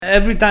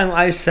Every time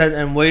I said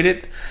and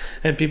waited,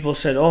 and people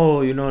said, "Oh,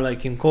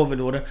 like in COVID,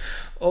 or whatever,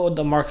 oh,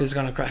 the market is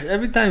gonna crash."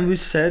 Every time we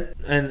said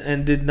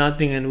and did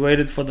nothing and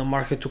waited for the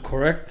market to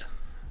correct,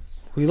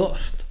 we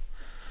lost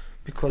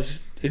because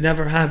it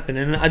never happened.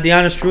 And the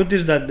honest truth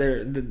is that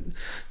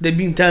they've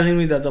been telling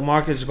me that the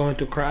market is going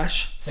to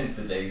crash Since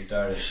the day you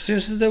started.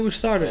 since the day we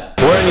started. Yeah.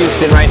 We're in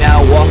Houston right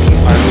now, walking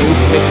our new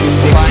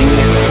 56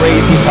 unit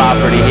crazy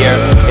property here.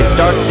 It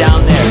starts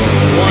down there.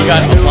 We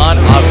got a lot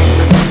of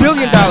 $1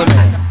 billion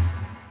man.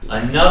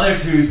 Another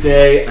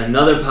Tuesday,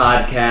 another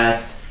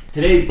podcast.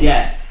 Today's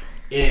guest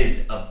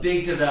is a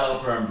big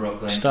developer in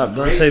Brooklyn. Stop,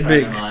 don't Great say friend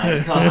big. of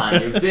mine. Come on,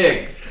 you're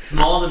big.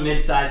 Small to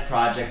mid-sized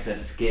projects at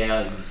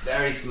scale. He's a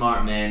very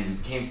smart man. We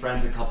became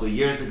friends a couple of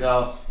years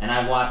ago, and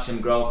I've watched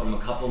him grow from a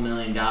couple $1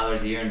 million a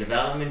year in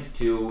developments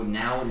to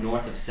now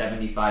north of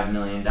 $75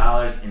 million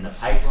in the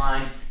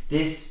pipeline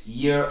this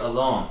year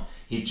alone.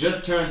 He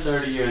just turned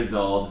 30 years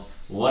old.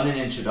 What an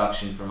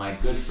introduction for my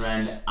good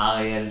friend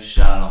Ariel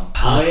Shalom.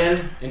 Ariel,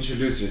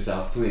 introduce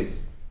yourself,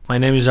 please. My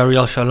name is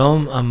Ariel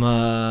Shalom. I'm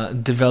a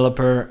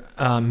developer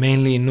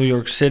mainly in New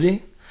York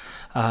City.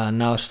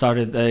 Now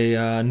started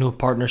a new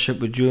partnership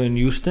with you in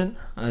Houston,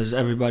 as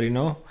everybody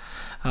know.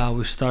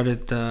 We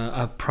started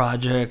a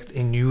project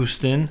in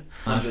Houston,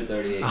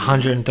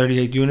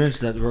 138 units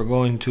that we're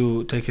going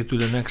to take it to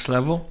the next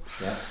level.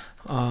 Yeah.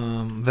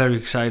 Very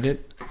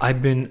excited.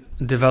 I've been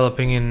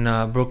developing in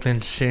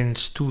Brooklyn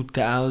since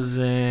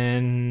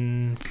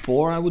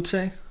 2004, I would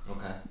say.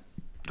 Okay.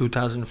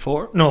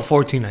 2004? No,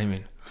 14, I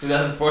mean.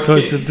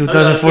 2014.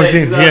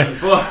 2014, yeah.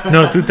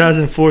 No,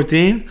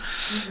 2014.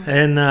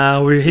 And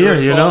we're here,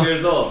 you were 12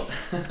 years old.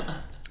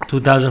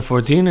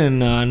 2014, and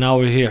now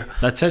we're here.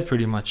 That's it,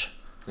 pretty much.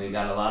 We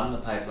got a lot in the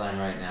pipeline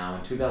right now.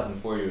 In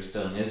 2004, you were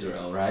still in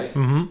Israel, right?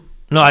 Mm-hmm.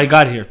 No, I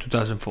got here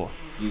 2004.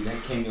 You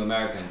came to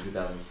America in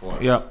 2004.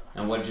 Yeah.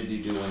 And what did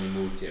you do when you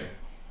moved here?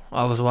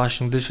 I was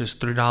washing dishes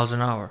 $3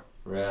 an hour.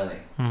 Really?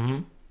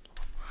 Mm-hmm.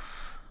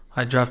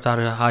 I dropped out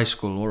of high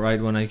school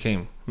right when I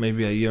came,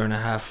 maybe a year and a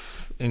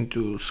half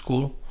into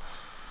school,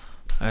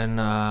 and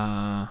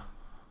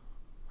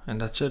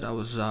that's it.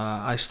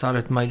 I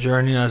started my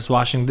journey as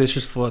washing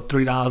dishes for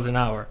 $3 an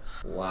hour.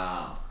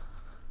 Wow.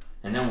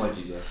 And then what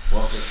did you do?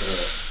 Walk us through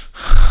it.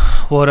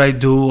 What I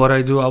do,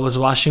 I was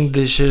washing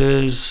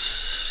dishes.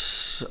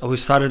 We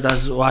started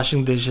as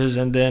washing dishes,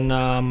 and then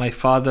my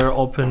father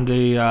opened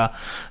a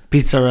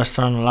pizza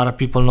restaurant. A lot of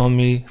people know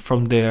me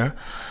from there.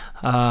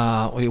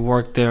 We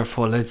worked there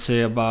for, let's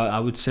say, about, I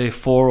would say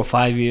 4 or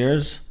 5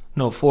 years.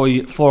 No, 4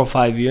 or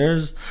 5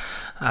 years.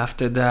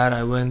 After that,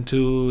 I went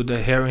to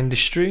the hair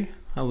industry.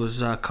 I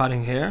was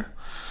cutting hair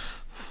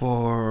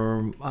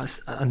for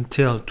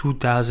until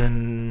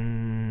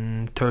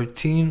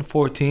 2013,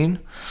 14.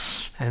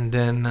 And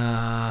then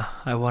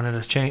I wanted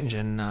a change,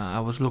 and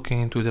I was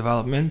looking into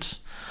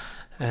developments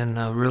and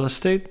real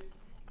estate.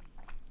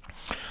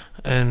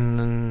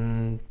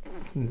 And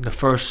the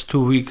first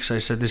 2 weeks, I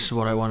said, this is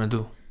what I want to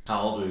do.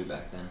 How old were you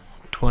back then?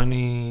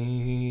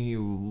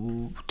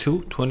 22,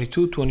 21 or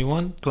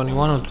 22.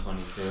 21.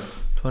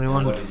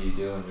 And what did you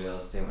do in real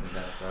estate when you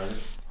got started?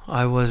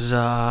 I was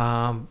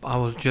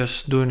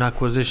just doing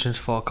acquisitions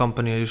for a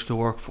company I used to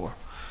work for.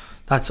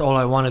 That's all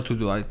I wanted to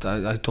do. I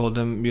told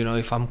them,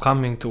 if I'm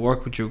coming to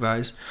work with you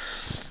guys,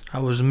 I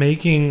was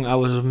making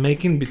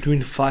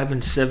between 5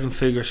 and 7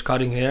 figures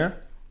cutting hair,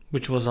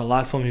 which was a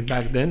lot for me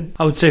back then.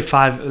 I would say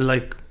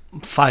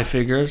 5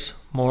 figures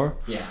more.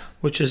 Yeah.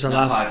 Which is a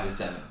Not lot. 5 to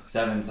 7.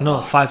 7's a No,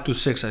 lot. 5 to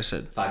 6. I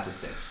said. 5 to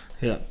 6.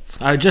 Yeah,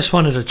 I just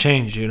wanted a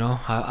change,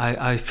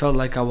 I felt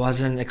like I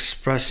wasn't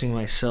expressing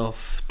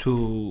myself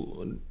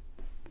to,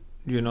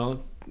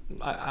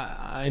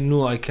 I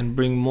knew I can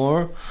bring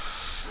more,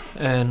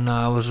 and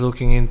I was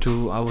looking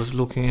into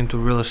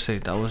real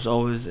estate. I was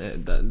always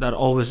that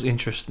always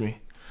interested me,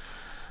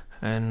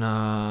 and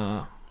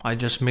I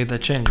just made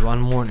that change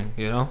one morning.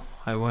 I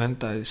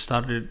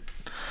started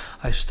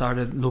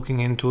looking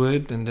into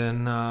it, and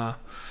then I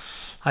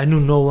knew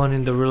no one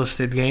in the real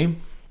estate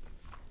game.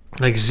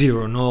 Like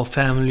zero, no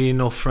family,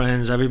 no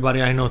friends. Everybody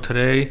I know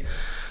today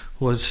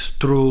was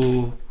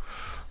through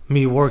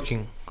me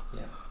working.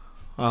 Yeah.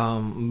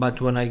 But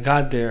when I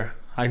got there,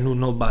 I knew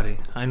nobody.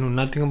 I knew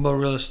nothing about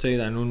real estate.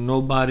 I knew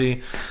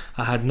nobody.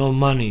 I had no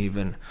money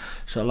even.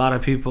 So a lot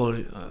of people,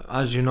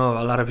 as you know, say,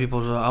 I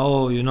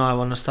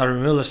want to start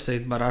in real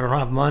estate, but I don't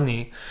have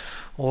money.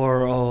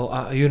 Or,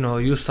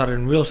 you started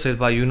in real estate,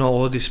 but you know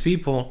all these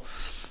people.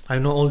 I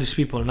know all these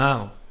people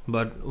now,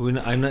 but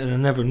I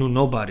never knew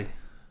nobody.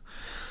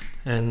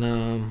 And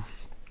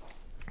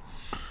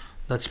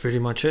that's pretty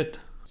much it.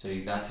 So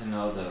you got to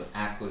know the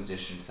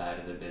acquisition side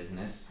of the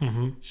business,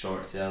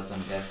 short sales,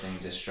 I'm guessing,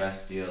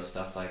 distressed deals,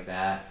 stuff like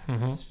that,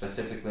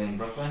 specifically in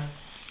Brooklyn?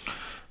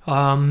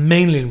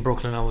 Mainly in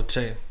Brooklyn, I would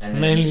say.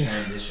 And then you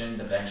transitioned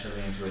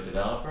eventually into a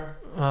developer?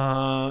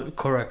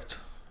 Correct.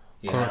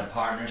 You had a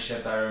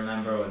partnership, I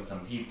remember, with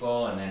some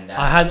people, and then that...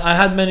 I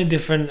had many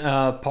different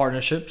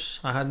partnerships.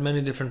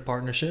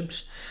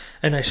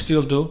 And I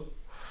still do.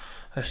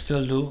 I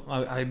still do.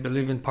 I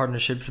believe in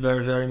partnerships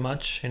very, very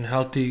much. In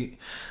healthy,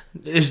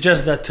 it's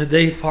just that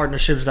today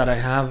partnerships that I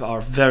have are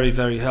very,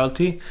 very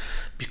healthy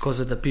because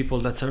of the people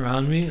that's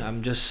around me.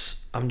 I'm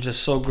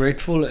just so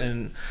grateful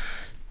and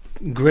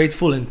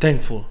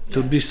thankful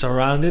to be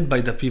surrounded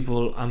by the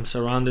people I'm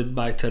surrounded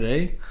by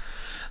today,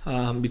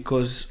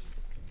 because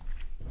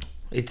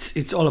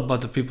it's all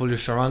about the people you're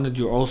surrounded.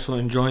 You're also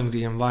enjoying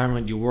the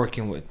environment you're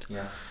working with.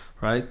 Yeah.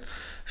 Right.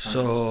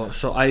 So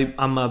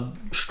I'm a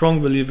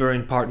strong believer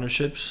in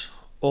partnerships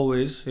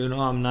always.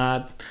 I'm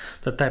not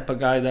the type of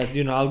guy that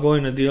I'll go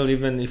in a deal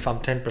even if I'm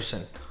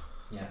 10%.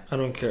 Yeah. I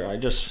don't care.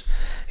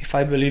 If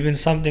I believe in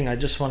something, I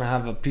just want to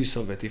have a piece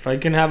of it. If I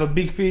can have a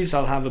big piece,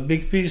 I'll have a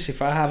big piece.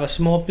 If I have a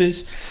small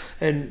piece,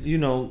 and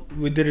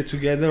we did it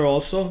together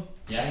also.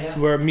 Yeah.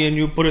 Where me and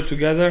you put it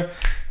together,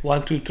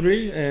 1, 2,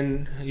 3,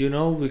 and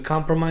we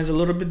compromised a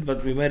little bit,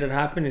 but we made it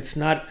happen.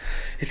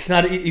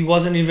 It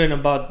wasn't even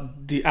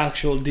about the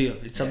actual deal.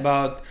 It's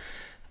about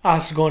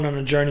us going on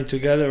a journey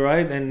together,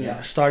 right?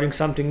 And starting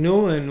something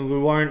new, and we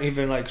weren't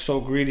even like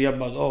so greedy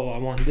about, I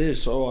want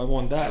this, I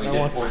want that. We did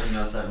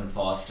 1407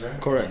 Foster.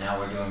 Correct. And now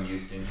we're doing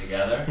Houston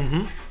together.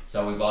 Mm-hmm.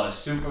 So we bought a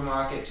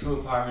supermarket,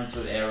 2 apartments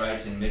with air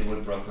rights in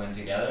Midwood, Brooklyn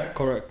together.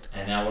 Correct.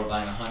 And now we're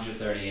buying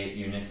 138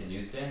 units in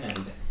Houston,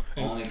 and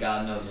only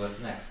God knows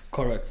what's next.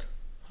 Correct.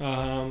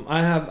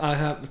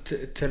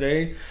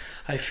 Today,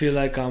 I feel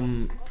like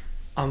I'm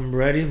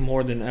ready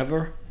more than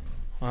ever,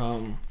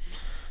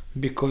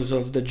 because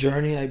of the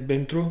journey I've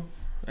been through,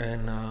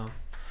 and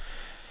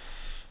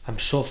I'm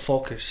so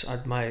focused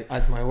at my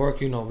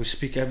work. We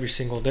speak every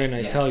single day, and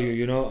I tell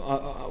you,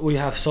 we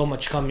have so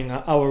much coming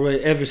our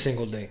way every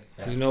single day.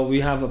 Yeah.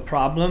 We have a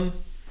problem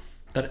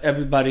that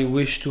everybody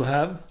wish to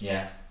have.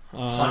 Yeah.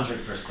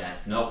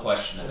 100%, no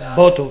question about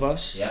both of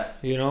us. Yeah.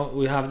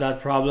 We have that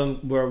problem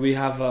where we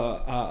have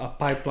a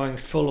pipeline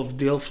full of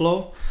deal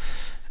flow,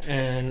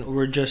 and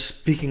we're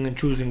just picking and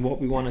choosing what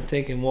we want to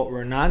take and what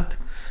we're not.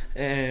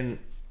 And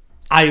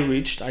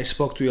I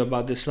spoke to you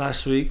about this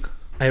last week.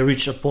 I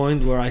reached a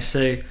point where I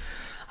say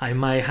I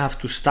might have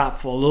to stop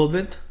for a little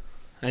bit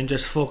and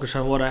just focus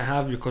on what I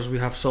have, because we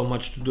have so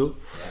much to do.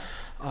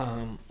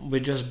 Yeah.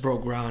 We just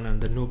broke ground on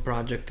the new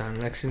project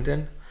on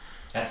Lexington.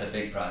 That's a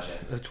big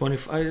project.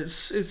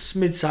 It's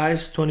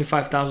mid-size,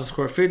 25,000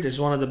 square feet. It's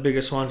one of the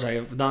biggest ones I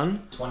have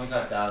done.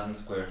 25,000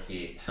 square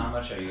feet. How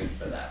much are you in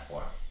for that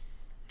for?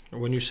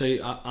 When you say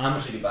how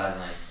much did you buy the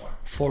land for?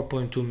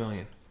 4.2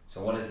 million.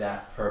 So what is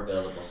that per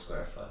buildable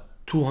square foot?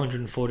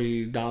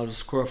 $240 a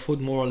square foot,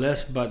 more or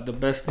less. But the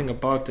best thing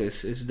about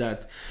this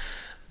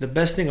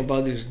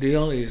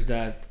deal is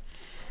that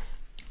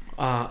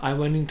I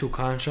went into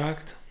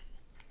contract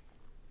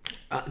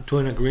to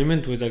an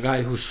agreement with the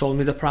guy who sold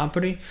me the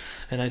property,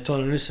 and I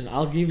told him, listen,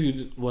 I'll give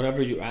you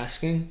whatever you're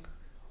asking,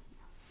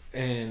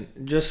 and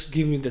just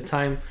give me the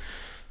time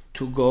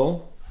to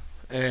go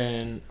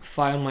and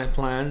file my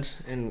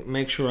plans and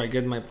make sure I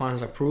get my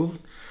plans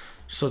approved,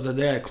 so the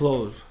day I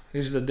close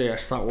is the day I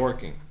start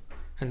working.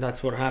 And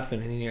that's what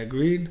happened, and he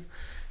agreed,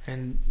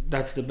 and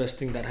that's the best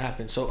thing that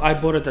happened. So I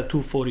bought it at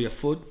 $240 a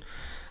foot.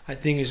 I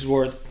think it's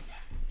worth,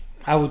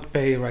 I would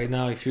pay right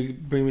now, if you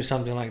bring me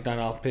something like that,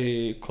 I'll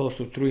pay close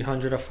to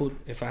 $300 a foot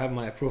if I have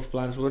my approved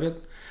plans with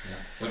it. Yeah.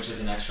 Which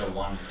is an extra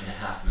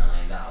 $1.5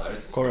 million.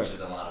 Correct. Which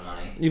is a lot of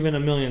money. Even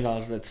 $1 million,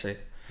 let's say.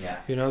 Yeah.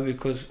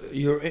 Because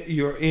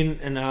you're in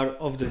and out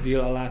of the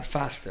deal a lot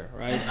faster,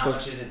 right? And how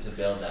much is it to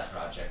build that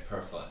project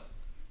per foot?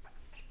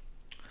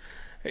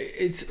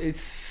 It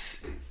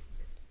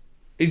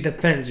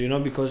depends,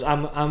 because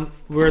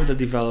we're the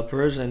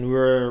developers, and we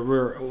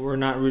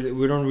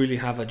don't really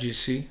have a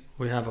GC.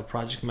 We have a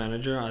project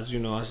manager, as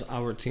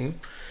our team.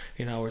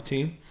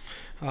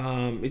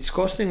 It's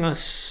costing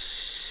us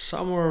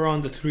somewhere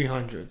around the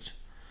 300s,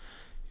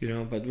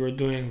 but we're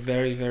doing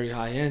very, very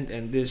high end,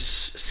 and the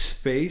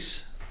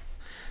space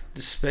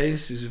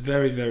is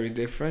very, very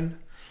different.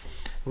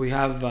 We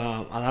have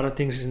a lot of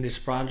things in this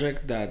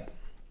project that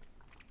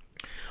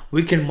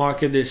we can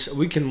market this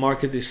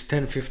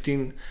 10,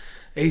 15,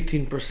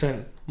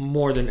 18%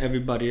 more than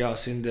everybody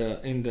else in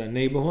the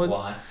neighborhood.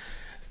 Why?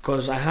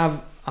 Because I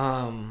have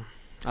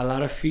a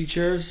lot of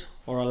features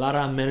or a lot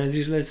of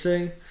amenities, let's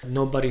say,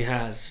 nobody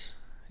has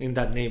in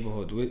that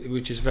neighborhood,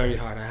 which is very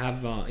hard. I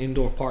have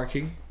indoor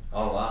parking.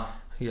 Oh wow.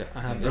 Yeah,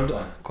 I have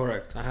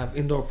correct. I have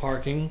indoor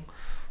parking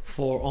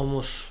for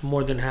almost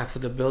more than half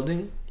of the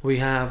building.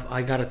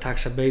 I got a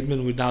tax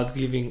abatement without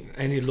giving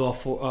any law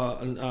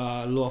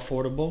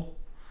affordable.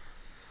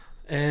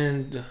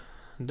 And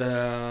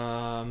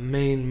the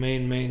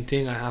main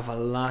thing, I have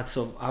lots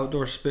of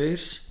outdoor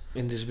space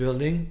in this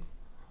building.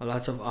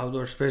 Lots of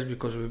outdoor space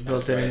because we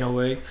built it in a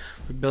way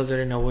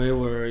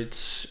where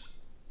it's,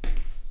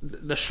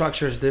 the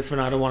structure is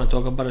different. I don't want to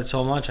talk about it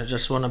so much. I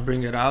just want to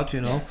bring it out,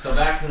 Yeah. So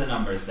back to the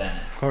numbers then.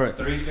 Correct.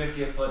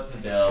 $350 a foot to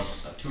build,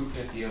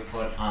 $250 a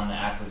foot on the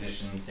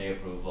acquisition, say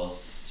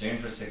approvals. So you're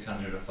in for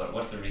 $600 a foot.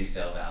 What's the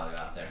resale value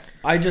out there?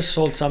 I just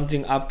sold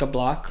something up the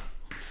block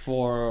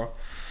for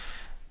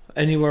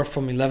anywhere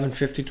from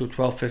 1150 to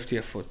 1250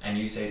 a foot. And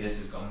you say this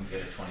is going to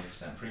get a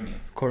 20% premium.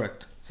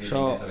 Correct. So you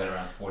think this will get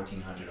around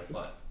 1,400 a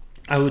foot?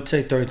 I would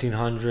say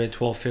 1300,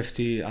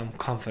 1250. I'm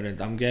confident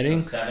I'm getting.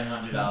 So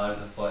 $700 a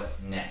foot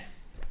net.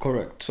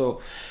 Correct.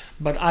 So,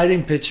 but I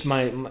didn't pitch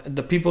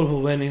the people who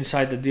went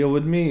inside the deal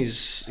with me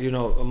is, you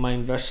know, my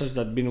investors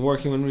that been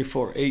working with me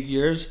for 8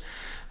 years.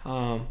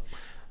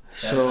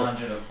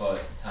 700 a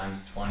foot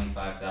times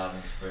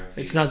 25,000 square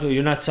feet. It's not,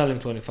 you're not selling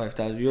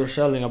 25,000. You're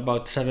selling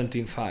about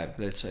 17.5,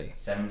 let's say.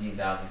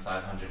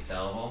 17,500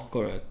 sellable.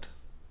 Correct.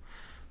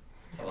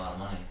 That's a lot of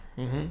money.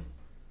 Mm-hmm.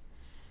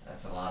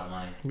 That's a lot of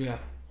money. Yeah.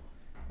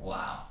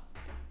 Wow.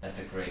 That's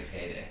a great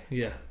payday.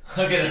 Yeah.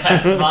 Look at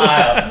that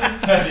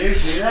smile. Do you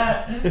see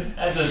that?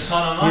 That's a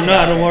ton of money. You know,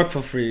 I don't work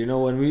for free. You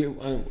know, when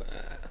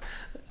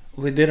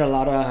we did a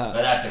lot of...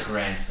 But that's a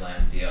grand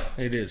slam deal.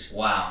 It is.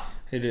 Wow.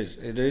 It is.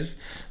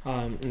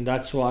 And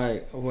that's why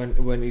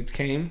when it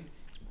came,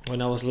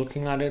 when I was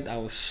looking at it, I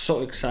was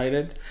so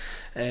excited.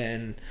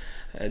 And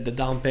the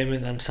down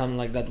payment on something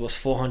like that was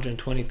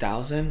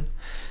 $420,000.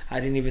 I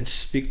didn't even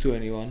speak to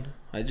anyone.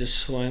 I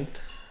just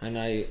went and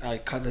I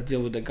cut the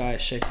deal with the guy,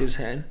 shook his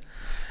hand,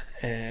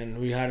 and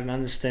we had an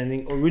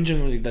understanding.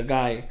 Originally, the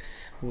guy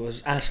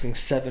was asking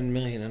 $7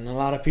 million, and a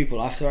lot of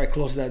people, after I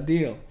closed that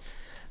deal,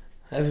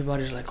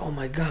 everybody's like, "Oh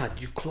my God,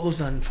 you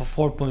closed on for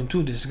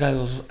 4.2. This guy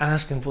was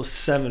asking for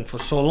 7 for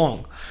so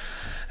long."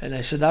 And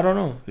I said, "I don't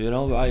know. You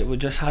know, we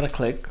just had a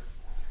click.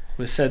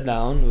 We sat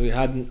down, we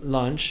had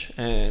lunch,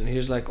 and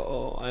he's like,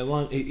 "Oh, I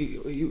want."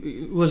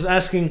 He was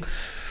asking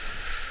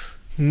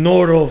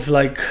north of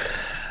like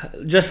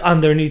just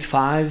underneath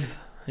 5,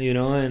 you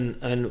know,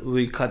 and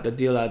we cut the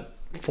deal at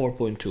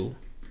 4.2.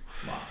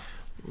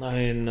 Wow.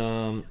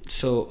 And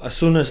so as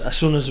soon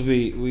as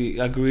we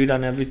agreed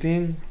on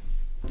everything,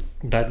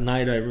 that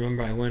night I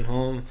remember I went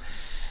home.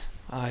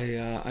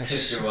 I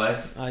kissed your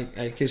wife?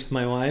 I kissed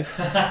my wife.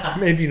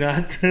 Maybe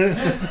not.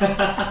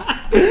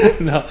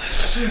 No.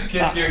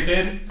 Kissed your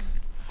kids?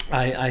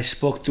 I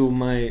spoke to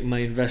my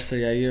investor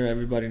Yair.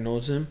 Everybody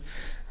knows him,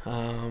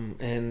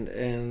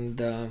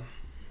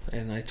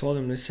 and I told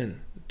him,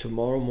 listen,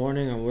 tomorrow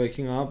morning I'm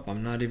waking up.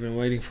 I'm not even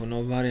waiting for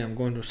nobody. I'm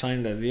going to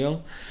sign that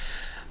deal.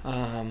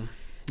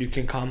 You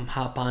can come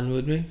hop on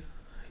with me,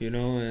 you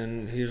know.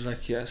 And he's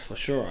like, yes, for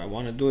sure. I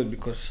want to do it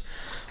because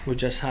we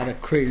just had a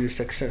crazy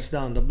success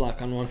down the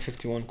block on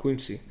 151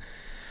 Quincy.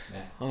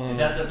 Yeah. Is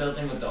that the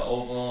building with the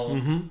oval?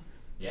 Mm-hmm.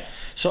 Yeah.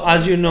 So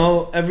as you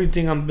know,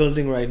 everything I'm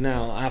building right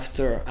now,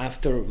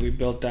 after we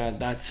built that,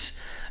 that's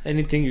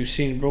anything you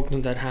see in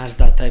Brooklyn that has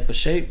that type of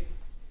shape.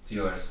 It's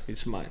yours.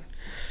 It's mine.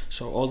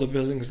 So all the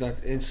buildings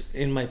that it's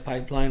in my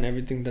pipeline,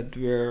 everything that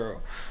we're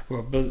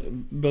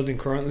building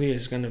currently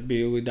is gonna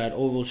be with that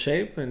oval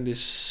shape, and this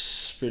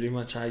is pretty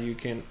much how you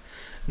can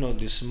know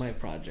this is my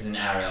project. It's an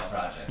Ariel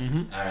project.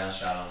 Mm-hmm. Ariel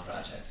Sharon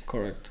project.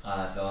 Correct. Oh,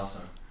 that's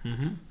awesome.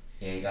 Mm-hmm.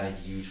 Yeah, you got a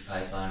huge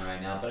pipeline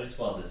right now, but it's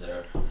well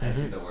deserved. I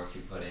see the work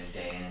you put in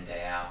and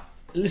day out.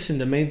 Listen,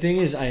 the main thing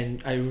is I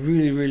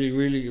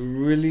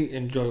really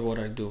enjoy what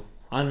I do.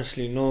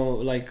 Honestly, you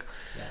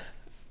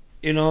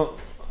know,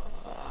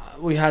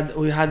 we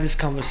had this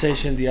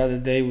conversation the other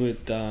day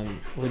with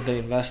the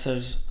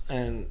investors,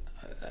 and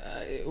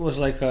it was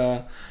like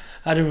I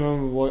don't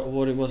remember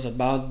what it was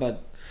about,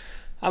 but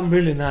I'm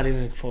really not in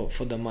it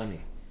for the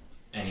money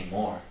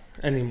anymore.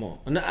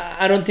 And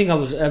I don't think I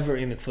was ever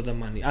in it for the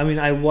money. I mean,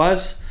 I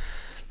was.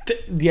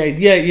 The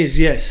idea is,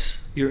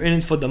 yes, you're in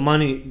it for the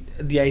money,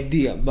 the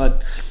idea,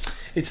 but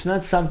it's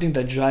not something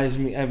that drives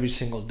me every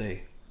single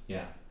day.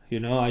 Yeah. You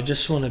know, I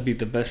just want to be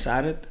the best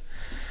at it.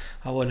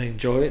 I want to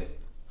enjoy it.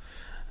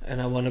 And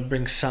I want to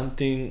bring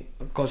something,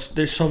 because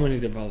there's so many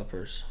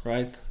developers,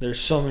 right? There's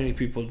so many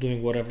people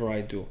doing whatever I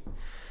do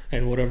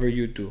and whatever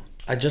you do.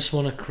 I just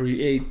want to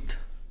create,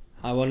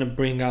 I want to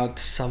bring out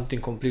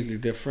something completely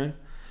different.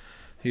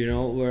 You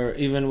know, where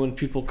even when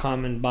people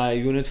come and buy a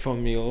unit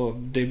from me or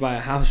they buy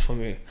a house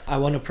from me, I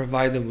want to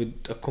provide them with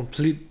a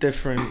complete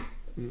different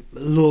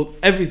look,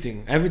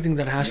 everything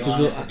that has you to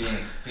want do. It to be an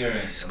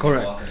experience.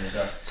 Correct. Walk in the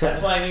door.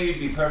 That's why I knew you'd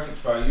be perfect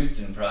for our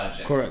Houston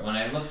project. Correct. When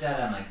I looked at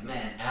it, I'm like,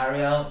 man,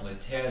 Ariel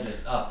would tear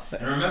this up.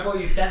 And remember what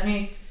you sent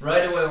me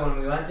right away when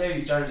we went there? You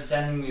started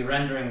sending me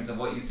renderings of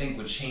what you think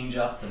would change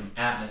up the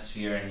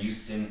atmosphere in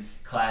Houston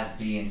Class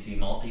B and C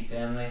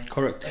multifamily.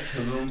 Correct. It's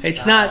like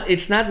Tulum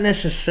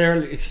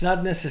It's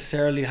not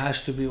necessarily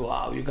has to be,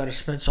 wow, you gotta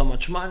spend so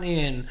much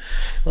money and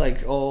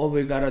like, oh,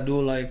 we gotta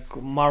do like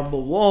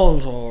marble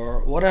walls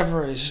or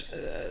whatever is.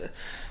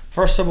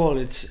 First of all,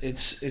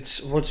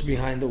 it's what's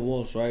behind the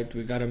walls, right?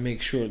 We gotta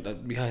make sure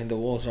that behind the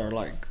walls are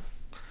like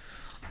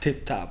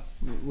tip top,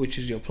 which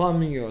is your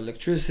plumbing, your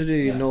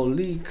electricity, no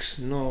leaks,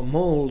 no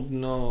mold,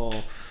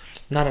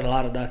 not a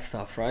lot of that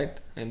stuff, right?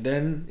 And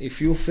then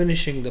if you're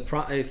finishing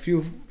if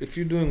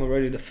you're doing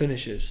already the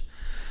finishes,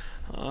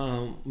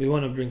 we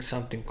want to bring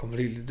something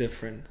completely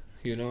different,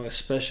 you know.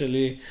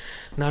 Especially,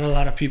 not a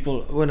lot of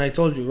people. When I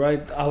told you,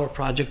 right, our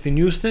project in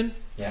Houston,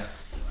 yeah,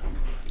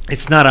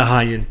 It's not a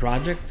high-end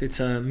project. It's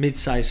a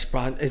mid-size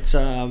project. It's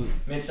a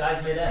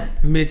Mid-size, mid-end.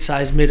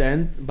 mid-size,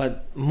 mid-end,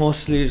 but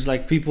mostly it's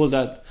like people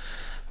that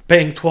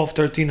paying 12,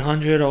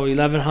 1,300 or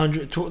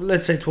 1,100.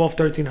 Let's say 12,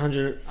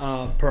 1,300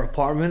 per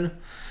apartment,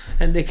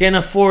 and they can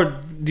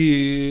afford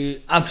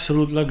the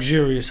absolute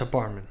luxurious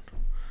apartment.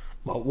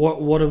 But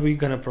what are we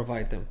gonna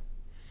provide them?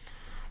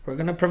 We're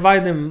gonna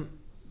provide them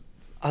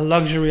a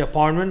luxury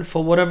apartment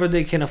for whatever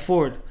they can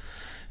afford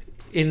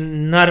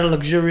in not a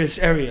luxurious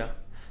area.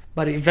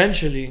 But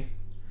eventually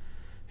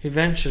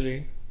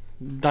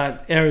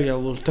that area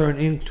will turn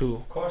into,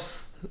 Of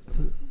course.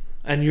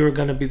 and you're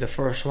gonna be the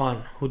first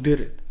one who did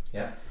it.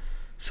 Yeah.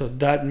 So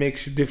that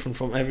makes you different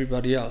from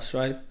everybody else,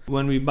 right?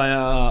 When we buy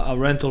a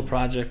rental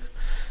project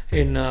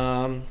in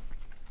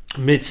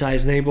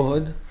mid-sized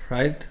neighborhood,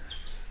 right?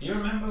 You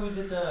remember we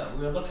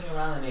were looking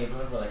around the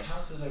neighborhood, we're like,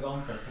 houses are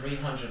going for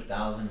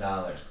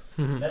 $300,000.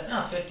 That's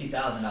not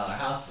 $50,000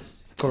 houses.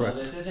 Correct.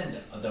 This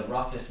isn't the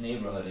roughest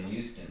neighborhood in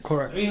Houston.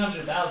 Correct.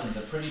 $300,000 is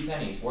a pretty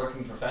penny. It's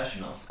working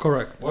professionals.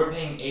 Correct. We're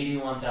paying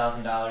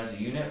 $81,000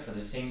 a unit for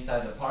the same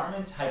size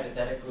apartments,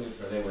 hypothetically,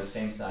 if they were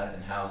same size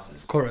in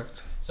houses.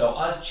 Correct. So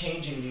us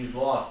changing these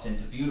lofts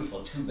into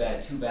beautiful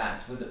 2-bed, 2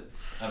 baths with a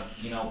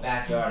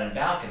backyard and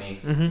balcony,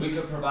 we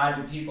could provide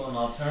the people an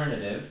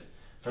alternative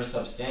for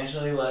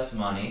substantially less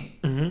money,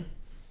 and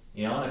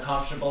a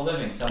comfortable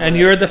living. And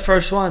you're the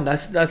first one.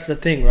 That's the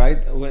thing, right?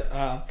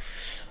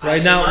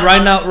 Right now,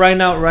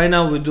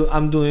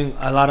 I'm doing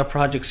a lot of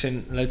projects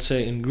in, let's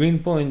say, in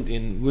Greenpoint,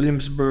 in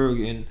Williamsburg,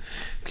 in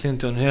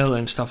Clinton Hill,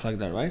 and stuff like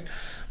that, right?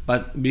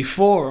 But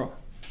before,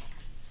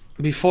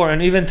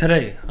 and even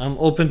today, I'm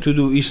open to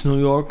do East New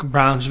York,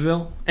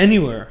 Brownsville,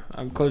 anywhere,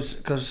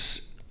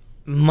 because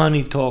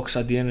money talks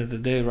at the end of the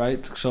day,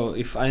 right? So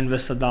if I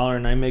invest $1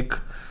 and I make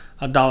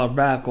 $1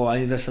 back, or I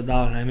invest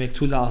 $1 and I make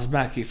 $2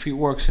 back, if it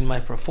works in my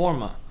pro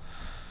forma,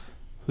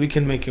 we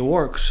can make it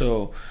work.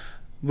 So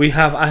I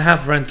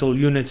have rental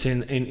units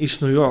in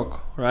East New York,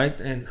 right?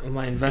 And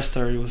my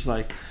investor, he was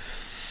like,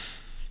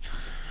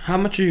 how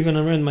much are you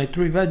gonna rent my our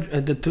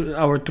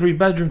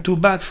 3-bedroom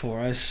 2-bath for?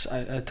 I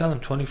tell him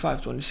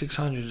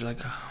 2,600. He's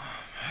like,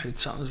 it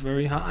sounds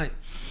very high.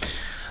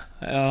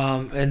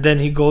 And then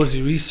he goes,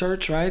 he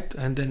research, right?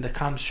 And then the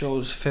comp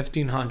shows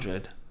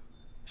 1,500,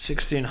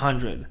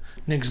 1,600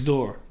 next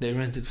door they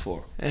rent it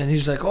for. And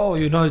he's like, oh,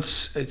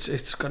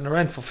 it's gonna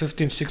rent for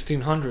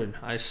 1,600.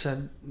 I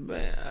said,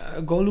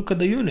 go look at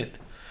the unit.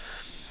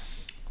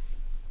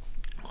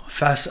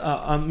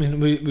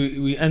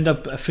 We end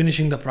up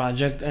finishing the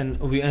project, and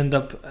we end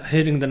up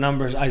hitting the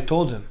numbers I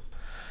told him.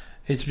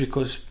 It's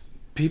because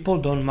people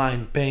don't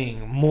mind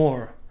paying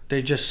more.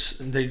 They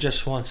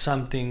just want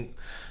something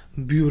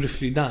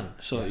beautifully done.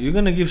 So you're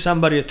gonna give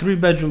somebody a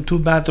 3-bedroom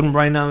 2-bathroom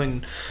right now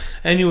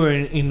anywhere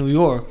in New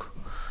York,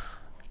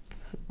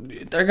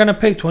 they're gonna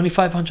pay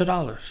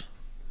 $2,500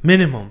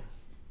 minimum.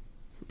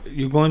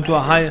 You go into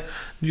a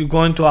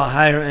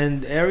higher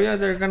end area,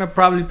 they're gonna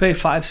probably pay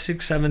 5,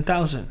 6,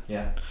 7,000.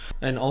 Yeah.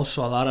 And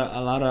also a lot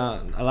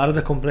of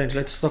the complaints.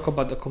 Let's talk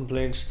about the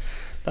complaints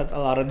that a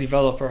lot of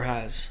developer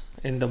has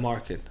in the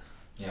market.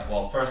 Yeah,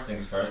 well, first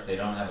things first, they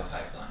don't have a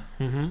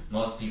pipeline.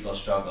 Most people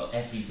struggle.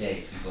 Every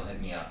day, people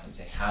hit me up and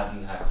say, how do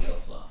you have deal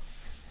flow?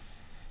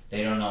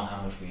 They don't know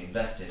how much we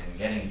invested in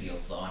getting deal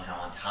flow and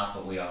how on top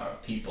of we are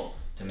of people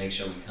to make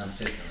sure we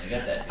consistently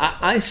get that deal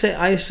flow.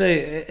 I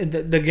say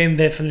the game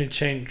definitely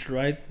changed,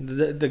 right?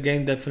 The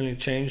game definitely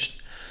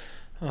changed.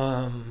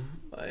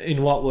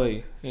 In what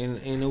way?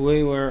 In a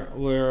way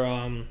where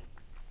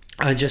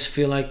I just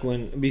feel like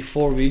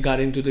before we got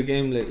into the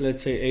game,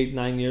 let's say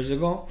 8-9 years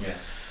ago,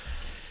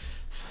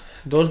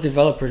 those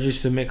developers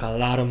used to make a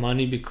lot of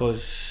money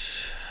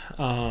because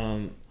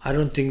I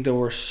don't think there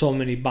were so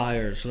many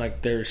buyers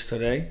like there is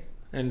today,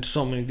 and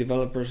so many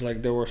developers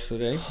like there was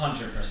today.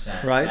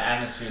 100%. Right? The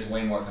atmosphere is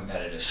way more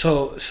competitive.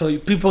 So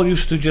people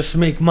used to just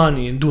make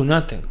money and do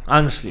nothing,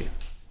 honestly.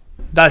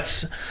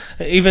 That's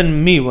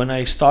even me when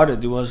I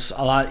started. It was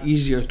a lot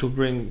easier to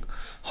bring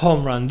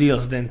home run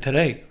deals than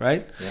today,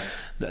 right?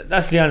 Yeah.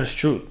 That's the honest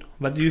truth.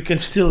 But you can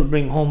still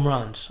bring home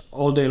runs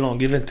all day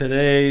long, even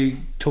today,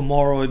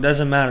 tomorrow. It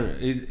doesn't matter.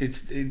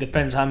 It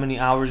depends how many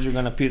hours you're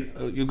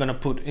gonna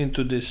put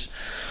into this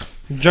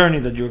journey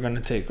that you're gonna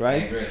take,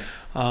 right? I agree.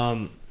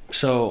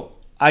 So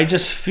I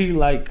just feel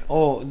like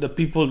the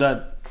people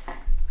that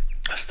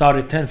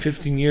started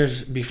 10-15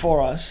 years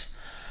before us,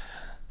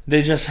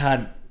 they just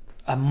had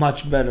a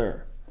much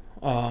better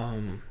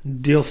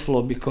deal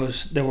flow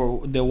because there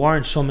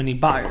weren't so many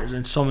buyers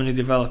and so many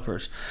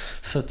developers.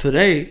 So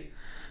today,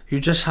 you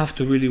just have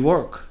to really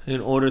work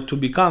in order to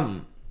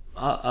become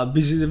a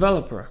busy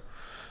developer.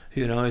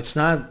 It's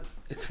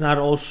not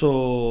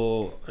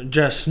also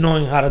just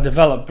knowing how to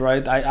develop,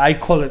 right? I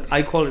call it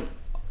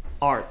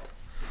art.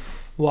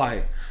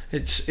 Why?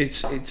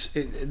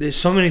 There's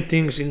so many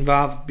things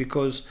involved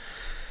because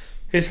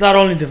it's not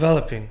only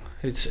developing.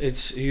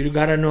 You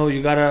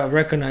gotta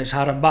recognize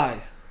how to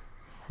buy,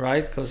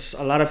 right? Because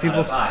a lot of How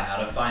people to buy, how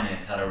to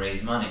finance, how to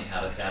raise money,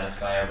 how to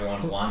satisfy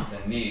everyone's wants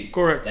and needs.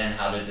 Correct. Then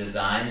how to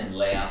design and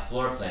lay out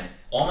floor plans.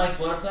 All my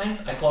floor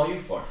plans, I call you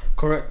for.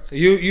 correct.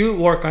 You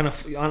work on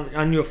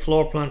your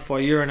floor plan for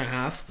a year and a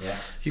half. Yeah.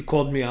 You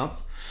called me up,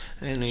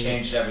 and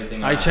Changed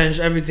everything. I around. changed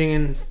everything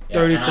in Yeah,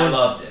 30, and 40, I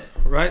loved it.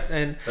 right?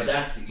 And But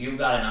you've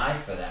got an eye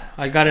for that.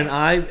 I got an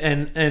eye,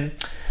 and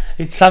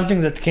it's something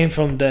that came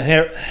from the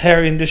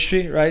hair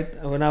industry, right?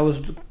 When I was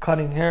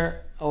cutting hair,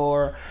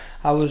 or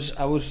I was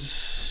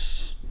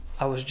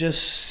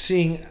just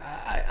seeing.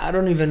 I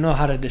don't even know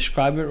how to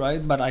describe it,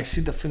 right? But I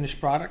see the finished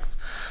product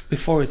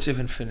before it's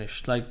even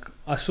finished. Like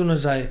as soon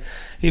as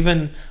even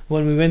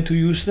when we went to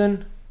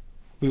Houston,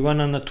 we went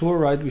on a tour,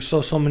 right? We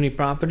saw so many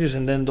properties,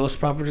 and then those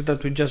properties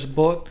that we just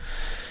bought,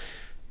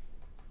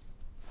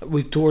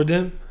 we toured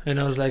them, and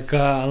I was like,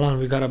 Alan,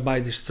 we gotta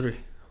buy these 3.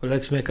 Well,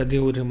 let's make a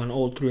deal with him on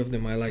all 3 of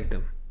them. I like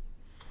them.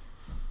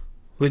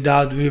 We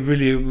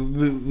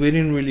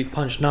didn't really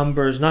punch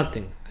numbers,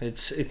 nothing.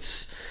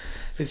 It's.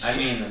 I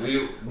mean,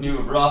 we knew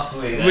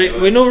roughly. That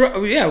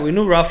we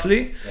knew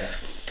roughly. Yeah.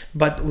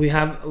 But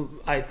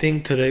I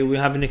think today we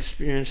have an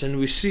experience, and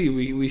we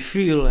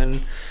feel,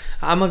 and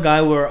I'm a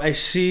guy where I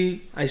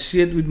see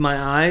it with my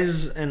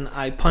eyes, and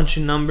I punch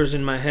in numbers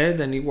in my head,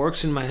 and it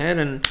works in my head,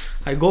 and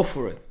I go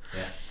for it.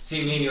 Yeah.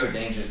 See, me and you are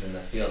dangerous in the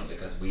field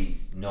because we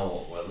know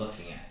what we're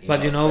looking at.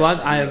 But you know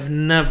what? I have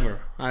never,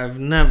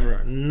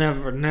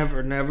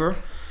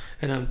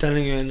 and I'm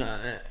telling you, and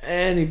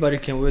anybody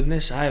can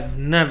witness, I have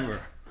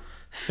never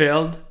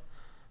failed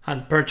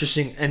on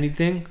purchasing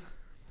anything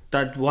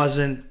that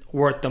wasn't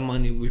worth the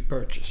money we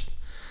purchased.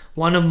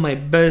 One of my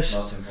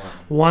Most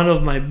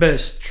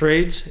important.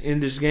 trades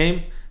in this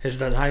game is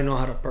that I know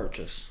how to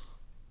purchase.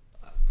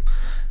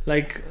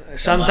 Like The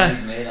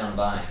sometimes, money's made on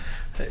buying.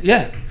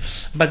 yeah,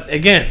 but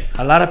again,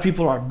 a lot of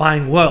people are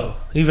buying well,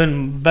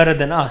 even better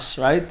than us,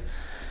 right?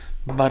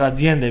 But at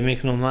the end, they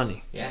make no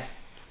money. Yeah.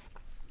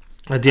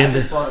 At the I end,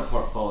 just bought a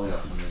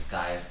portfolio from this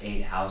guy of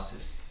 8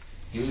 houses.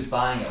 He was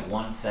buying at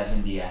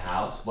 $170 a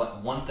house.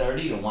 What,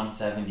 $130 to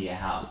 $170 a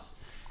house.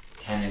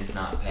 Tenants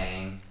not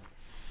paying.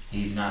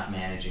 He's not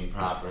managing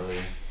properly.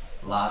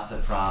 Lots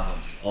of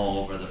problems all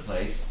over the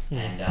place.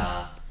 And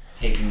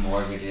taking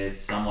mortgages,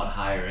 somewhat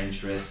higher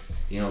interest,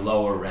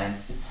 lower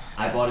rents.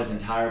 I bought his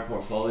entire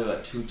portfolio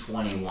at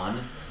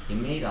 $221. He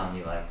made on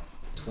me like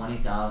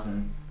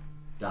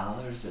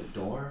 $20,000 a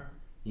door.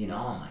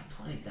 I'm like,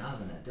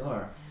 $20,000 a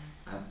door.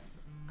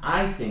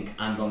 I think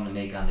I'm going to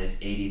make on this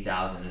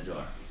 $80,000 a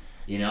door.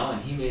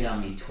 And he made on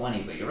me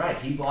 20, but you're right,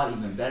 he bought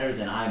even better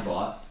than I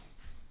bought,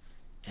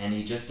 and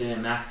he just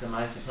didn't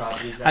maximize the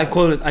property's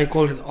value. I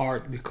call it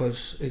art,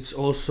 because it's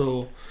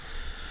also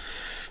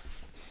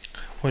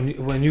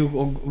when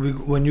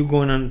you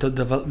go into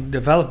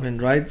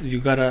development, right? You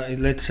gotta,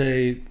 let's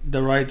say,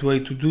 the right way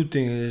to do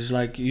things is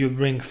like you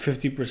bring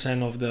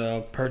 50% of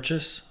the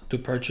purchase to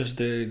purchase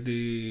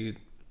the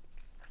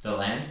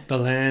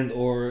land,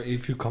 or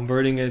if you're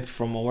converting it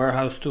from a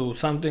warehouse to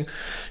something,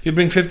 you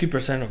bring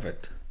 50% of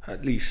it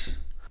at least.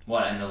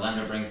 What, and the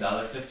lender brings the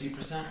other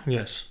 50%?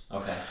 Yes.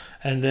 Okay.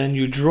 And then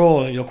you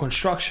draw your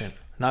construction.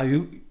 Now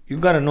you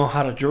gotta know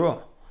how to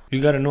draw.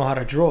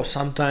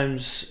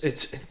 Sometimes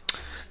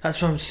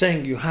that's what I'm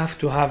saying. You have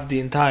to have the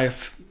entire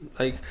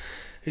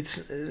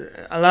it's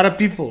a lot of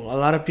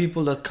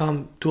people that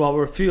come to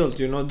our field.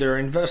 They're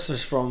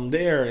investors from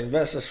there.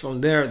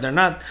 They're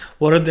not.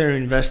 What are they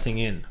investing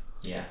in?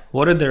 Yeah.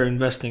 What are they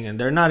investing in?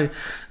 They're not.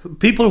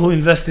 People who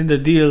invest in the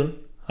deal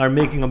are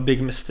making a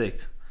big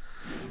mistake,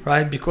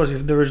 right? Because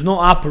if there is no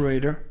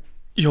operator,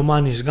 your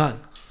money is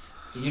gone.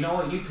 You know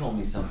what? You told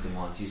me something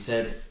once. You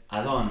said,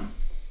 Alon,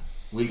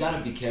 we got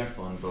to be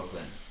careful in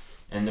Brooklyn.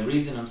 And the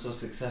reason I'm so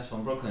successful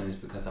in Brooklyn is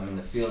because I'm in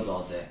the field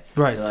all day.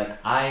 Right. You're like,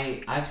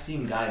 I've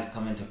seen guys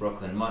come into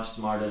Brooklyn much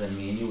smarter than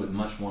me and you, with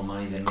much more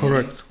money than me.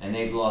 Correct. And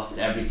they've lost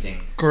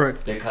everything.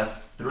 Correct. Because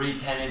 3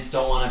 tenants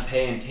don't want to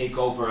pay and take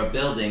over a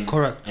building.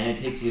 Correct. And it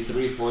takes you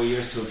 3-4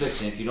 years to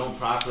evict. And if you don't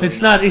properly,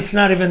 It's not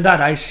even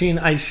that.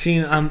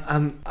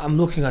 I'm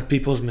looking at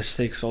people's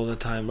mistakes all the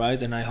time,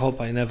 right? And I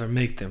hope I never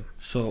make them.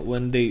 So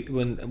when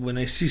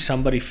I see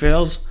somebody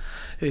fails,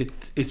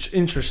 it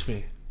interests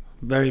me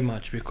very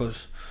much,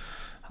 because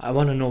I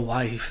want to know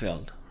why he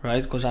failed,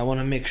 right? Because I want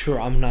to make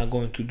sure I'm not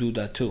going to do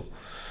that too,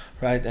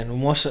 right? And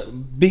most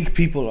big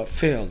people have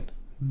failed,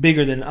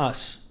 bigger than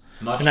us.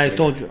 much And I bigger.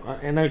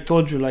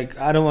 told you, like,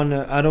 I don't want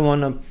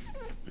to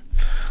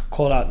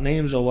call out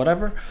names or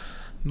whatever,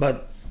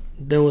 but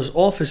there was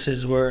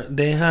offices where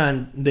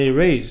they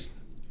raised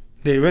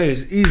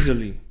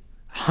easily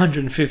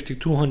 150,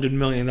 200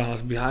 million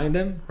dollars behind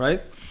them,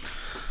 right?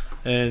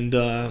 And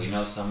We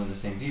know some of the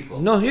same people.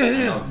 no, I know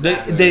yeah.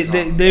 exactly what They you're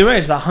talking they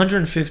raised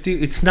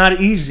 150. It's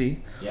not easy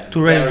about.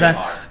 to raise Very that.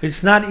 hard.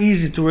 It's not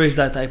easy to raise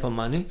that type of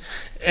money,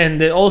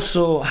 and they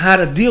also had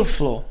a deal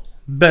flow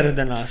better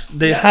than us.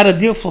 They Yeah. had a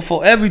deal flow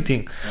for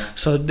everything. Yeah.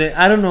 So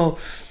I don't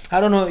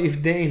know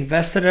if they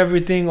invested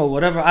everything or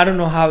whatever. I don't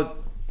know how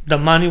the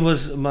money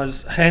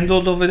was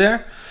handled over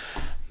there,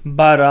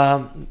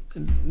 but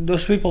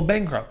those people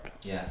bankrupt.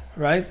 Yeah.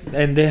 Right?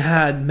 And they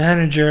had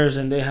managers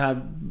and they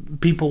had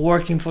people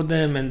working for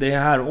them and they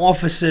had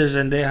offices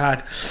and they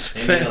had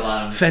made a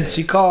lot of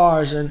fancy mistakes.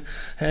 cars and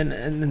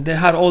they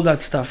had all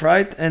that stuff,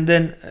 right? And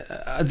then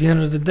at the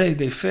end of the day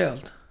they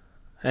failed.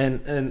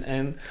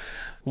 And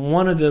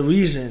one of the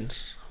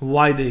reasons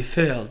why they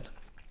failed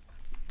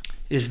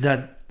is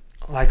that,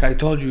 like I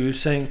told you,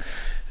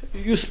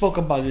 you spoke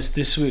about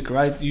this week,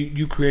 right?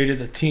 You created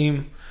a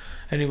team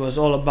and it was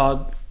all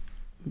about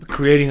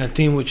creating a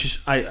team, which is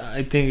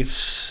I think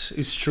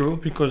it's true,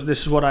 because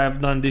this is what I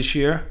have done this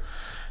year,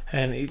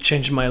 and it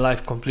changed my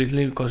life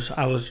completely, because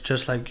I was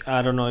just like,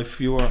 I don't know if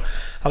you were,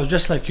 I was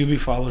just like you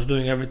before. I was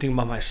doing everything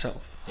by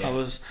myself. Yeah. I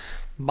was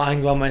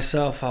buying by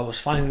myself, I was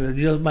finding the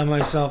deals by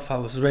myself, I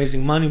was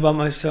raising money by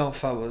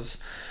myself, I was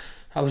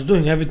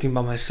doing everything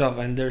by myself,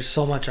 and there's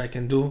so much I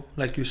can do,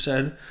 like you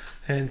said.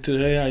 And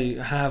today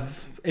I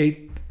have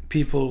 8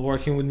 people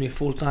working with me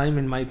full time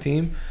in my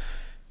team,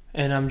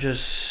 and I'm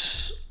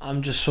just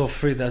so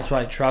free. That's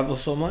why I travel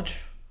so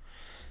much,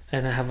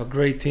 and I have a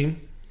great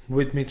team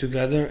with me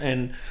together.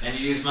 And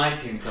you use my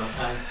team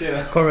sometimes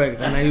too.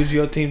 correct, and I use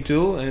your team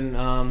too. And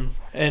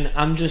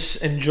I'm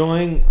just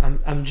enjoying.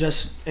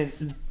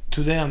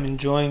 Today I'm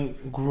enjoying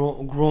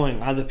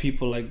growing other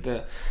people, like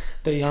the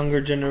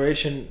younger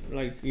generation.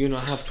 Like, I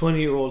have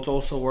 20-year-olds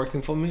also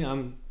working for me.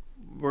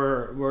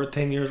 We're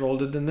 10 years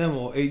older than them,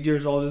 or 8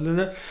 years older than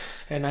them,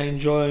 and I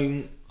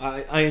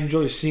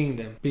enjoy seeing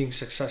them being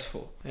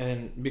successful.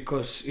 And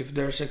because if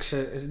they're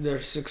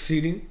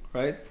succeeding,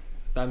 right,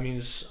 that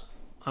means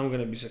I'm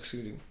gonna be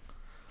succeeding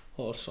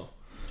also.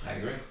 I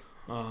agree.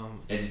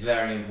 It's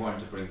very important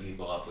to bring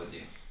people up with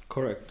you.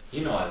 Correct.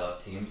 I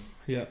love teams.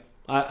 Yeah.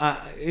 I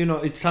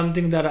it's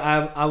something that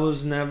I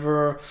was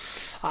never.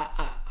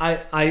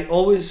 I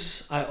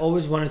always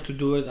wanted to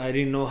do it. I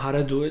didn't know how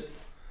to do it.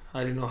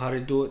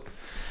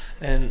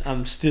 And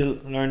I'm still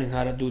learning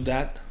how to do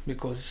that,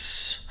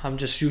 because I'm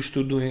just used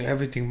to doing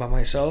everything by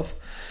myself,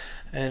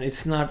 and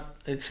it's not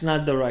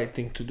the right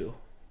thing to do,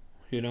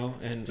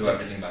 and Do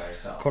everything by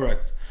yourself.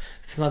 correct.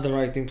 It's not the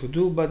right thing to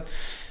do, but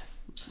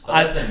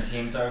Listen,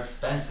 teams are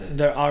expensive.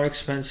 they are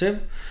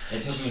expensive.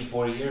 It took me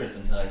 4 years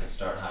until I could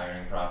start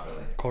hiring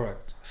properly.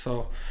 Correct.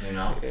 So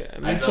Yeah,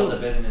 me I built too.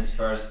 the business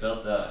first,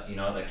 built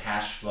the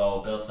cash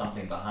flow, built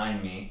something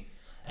behind me,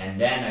 and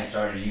then I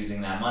started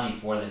using that money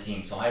for the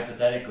team. So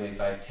hypothetically, if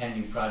I have 10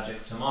 new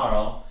projects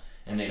tomorrow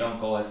and they don't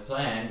go as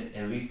planned,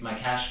 at least my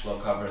cash flow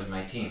covers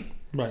my team.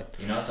 right.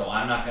 So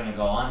I'm not going to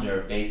go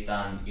under based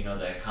on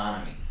the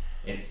economy.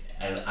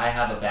 I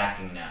have a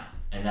backing now,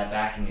 and that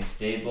backing is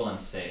stable and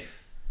safe.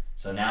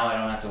 So now I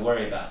don't have to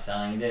worry about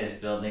selling this,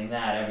 building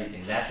that,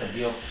 everything. That's a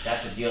deal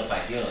if I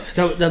feel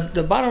it.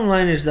 The bottom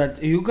line is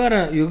that you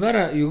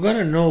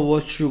gotta know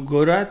what you're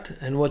good at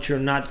and what you're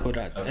not good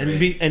at,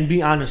 Agreed. and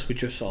be honest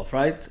with yourself,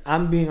 right?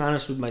 I'm being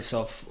honest with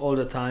myself all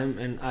the time,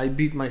 and I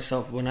beat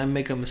myself when I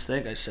make a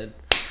mistake. I said,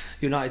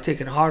 I take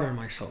it hard on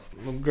myself.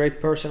 I'm a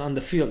great person on the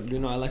field.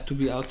 I like to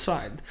be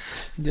outside,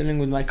 dealing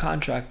with my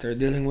contractor,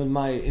 dealing with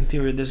my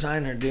interior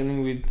designer,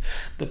 dealing with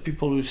the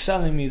people who's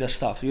selling me the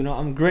stuff.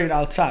 I'm great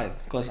outside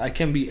because I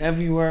can be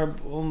everywhere.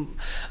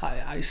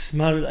 I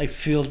smell it, I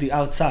feel the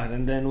outside.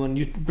 And then when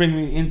you bring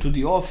me into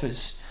the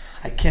office,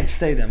 I can't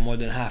stay there more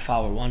than half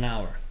hour, 1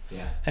 hour.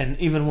 Yeah. And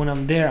even when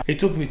I'm there, it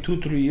took me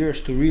 2-3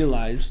 years to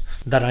realize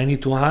that I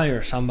need to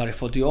hire somebody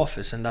for the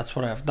office, and that's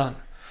what I've done.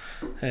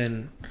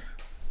 And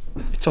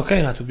it's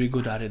okay not to be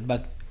good at it,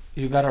 but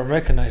you gotta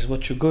recognize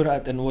what you're good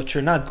at and what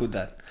you're not good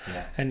at.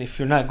 Yeah. And if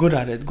you're not good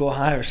at it, go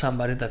hire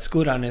somebody that's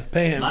good at it,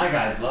 pay him. My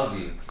guys love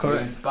you. Correct.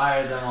 You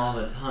inspire them all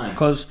the time.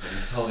 'Cause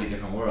it's a totally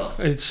different world.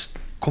 It's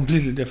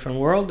completely different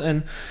world.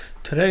 And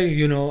today,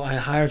 I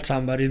hired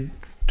somebody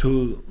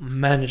to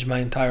manage my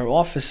entire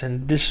office,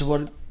 and this is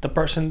what the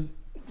person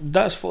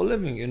does for a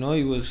living.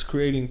 He was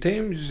creating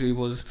teams, he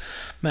was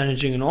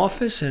managing an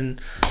office, and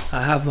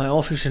I have my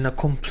office in a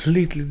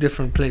completely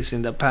different place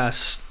in the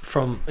past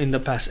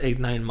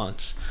 8-9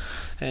 months,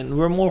 and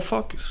we're more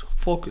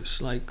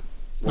focused. Like,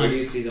 Where do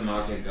you see the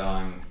market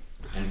going,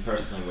 and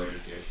personally, where do you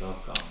see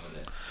yourself going with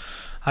it?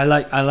 I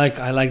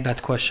like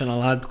that question a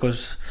lot,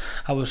 because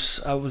I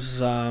was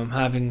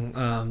having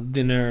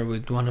dinner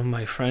with one of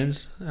my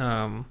friends,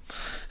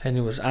 and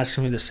he was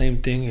asking me the same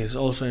thing. He's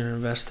also an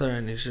investor,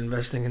 and he's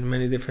investing in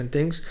many different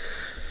things.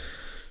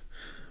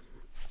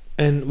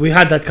 And we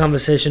had that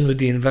conversation with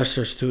the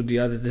investors too the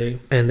other day,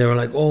 and they were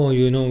like, "Oh,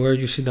 where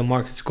do you see the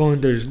market's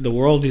going? The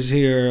world is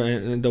here,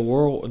 and the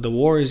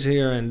war is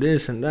here, and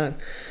this and that."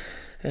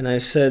 And I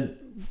said,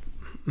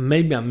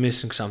 maybe I'm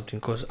missing something,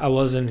 because I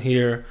wasn't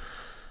here.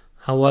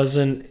 I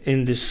wasn't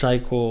in this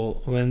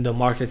cycle when the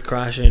market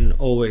crashed in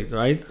 2008,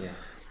 right? Yeah.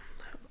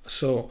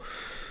 So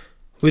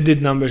we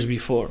did numbers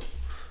before.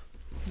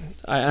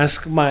 I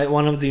asked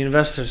one of the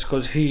investors,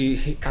 because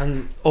he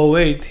in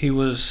 2008 he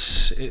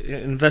was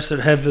invested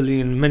heavily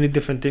in many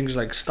different things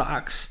like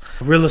stocks,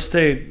 real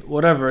estate,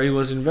 whatever he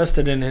was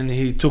invested in, and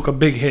he took a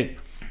big hit.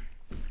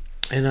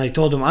 And I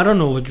told him, I don't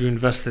know what you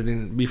invested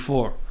in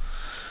before,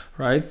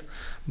 right?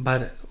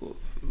 But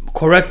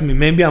correct me,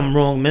 maybe I'm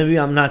wrong, maybe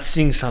I'm not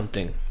seeing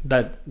something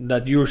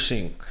that you're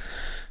seeing.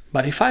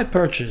 But if I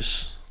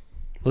purchase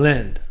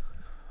land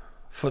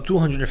for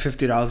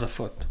 $250 a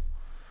foot,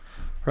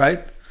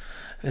 right?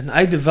 And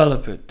I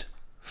develop it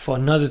for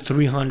another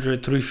 $300,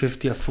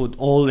 $350 a foot,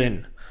 all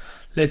in.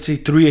 Let's say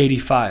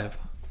 $385,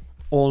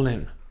 all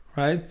in,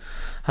 right?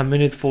 I'm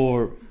in it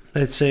for,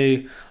 let's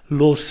say,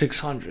 low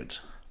 600s.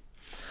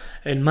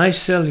 And my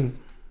selling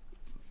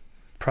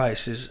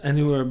price is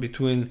anywhere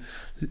between,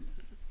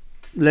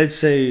 let's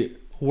say,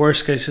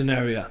 worst case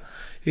scenario,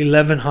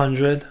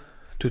 1,100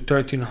 to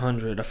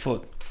 1,300 a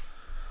foot.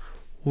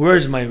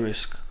 Where's my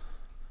risk?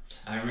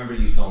 I remember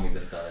you told me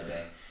this the other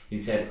day. You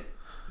said,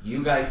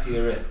 you guys see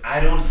a risk. I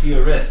don't see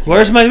a risk.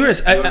 Where's my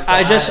risk? You were so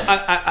I just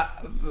adamant.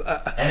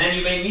 And then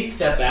you made me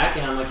step back,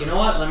 and I'm like, you know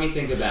what? Let me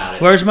think about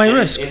it. Where's my And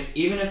risk?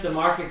 Even if the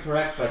market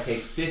corrects by, say,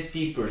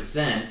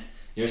 50%,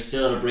 you're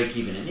still at a break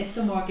even. And if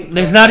the market corrects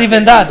There's not by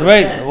even that.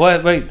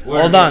 50%, Wait. we're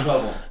Hold in on.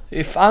 trouble.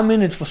 If I'm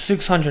in it for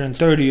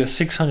 $630 or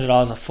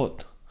 $600 a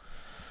foot,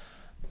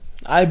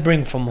 I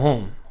bring from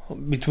home,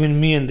 between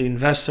me and the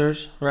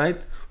investors, right?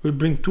 We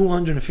bring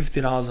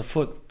 $250 a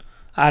foot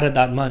out of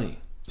that money.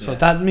 So Yeah.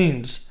 that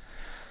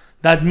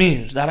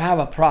means that I have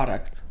a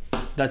product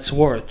that's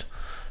worth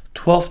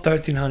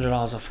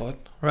 $1,200-$1,300 a foot,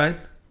 right?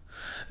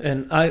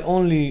 And I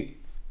only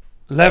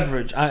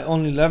leverage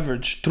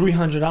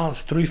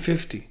 $300,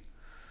 $350.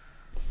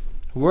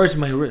 Where's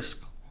my risk?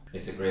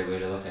 It's a great way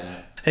to look at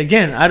it.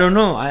 Again, I don't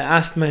know. I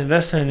asked my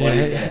investor, and What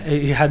did he say?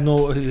 he had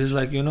no. He's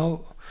like,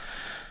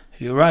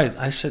 you're right.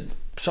 I said,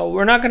 so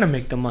we're not gonna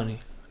make the money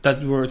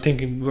that we're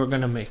thinking we're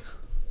gonna make,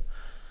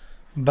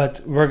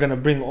 but we're gonna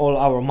bring all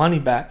our money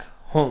back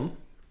home.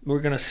 We're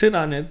gonna sit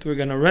on it. We're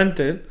gonna rent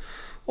it,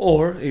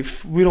 or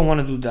if we don't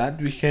want to do that,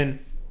 we can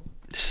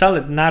sell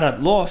it not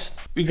at loss.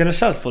 We're gonna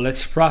sell it for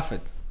less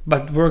profit.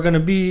 But we're gonna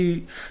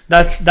be.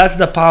 That's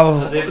the power.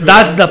 Because if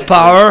That's the realistically-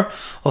 power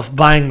of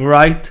buying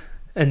right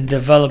and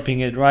developing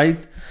it right,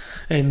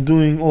 and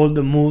doing all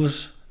the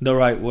moves the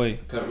right way.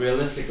 But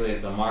realistically,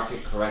 if the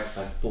market corrects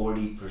by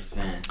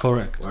 40%,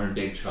 Correct. we're in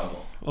big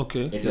trouble.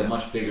 Okay. It's a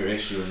much bigger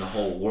issue in the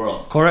whole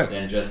world. Correct.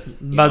 Than just.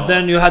 But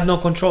then you had no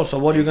control. So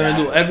what are you gonna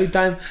do? Exactly. Every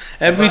time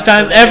But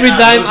then you're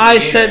not I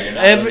losing said, either. You're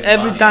not losing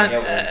every money. time, I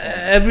get what you're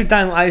saying. every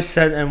time I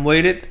said and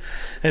waited,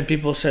 and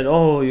people said,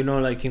 oh,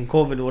 like in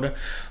COVID or whatever,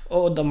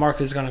 oh, the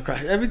market's gonna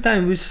crash. Every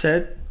time we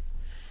said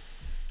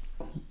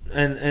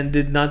and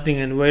did nothing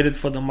and waited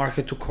for the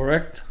market to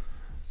correct,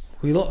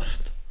 we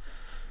lost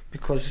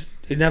because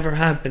it never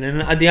happened.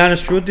 And the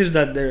honest truth is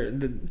that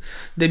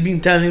they've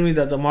been telling me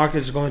that the market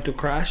is going to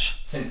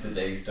crash Since the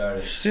day you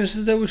started. since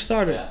the day we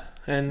started. Yeah.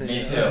 And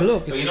Me too.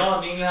 look, But it's, you know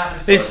what? Me and you have to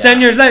slow it's down.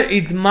 10 years later.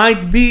 It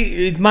might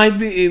be.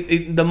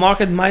 The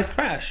market might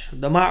crash.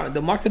 The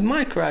market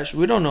might crash.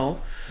 We don't know.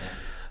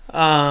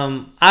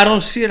 I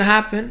don't see it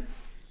happen.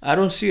 I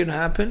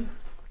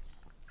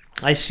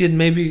see it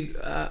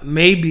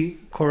maybe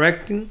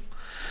correcting,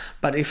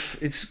 but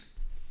if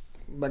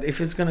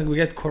it's gonna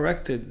get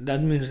corrected,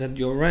 that means that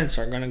your rents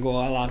are gonna go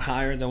a lot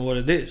higher than what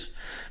it is,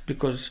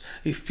 because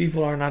if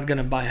people are not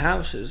gonna buy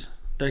houses,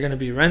 they're gonna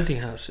be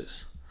renting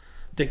houses.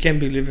 They can't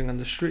be living on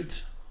the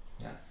streets.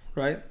 Yeah.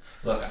 Right?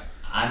 Look,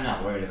 I'm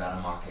not worried about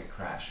a market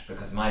crash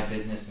because my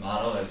business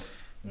model is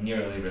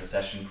nearly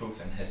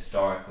recession-proof and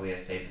historically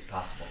as safe as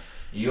possible.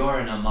 You're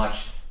in a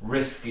much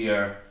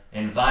riskier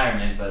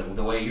environment, but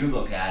the way you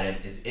look at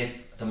it is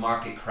if the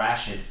market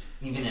crashes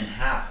even in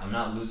half, I'm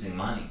not losing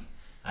money.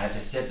 I have to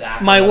sit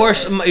back. My and look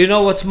worst, at- you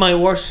know what's my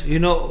worst?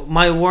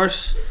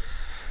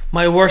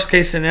 My worst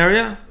case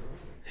scenario,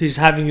 he's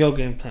having your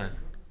game plan.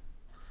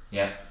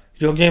 Yeah,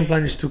 Your game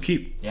plan is to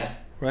keep, yeah,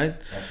 right?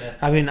 that's it.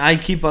 I mean, I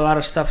keep a lot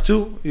of stuff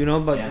too,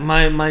 but Yeah.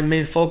 my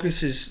main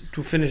focus is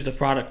to finish the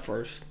product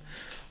first,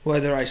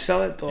 whether I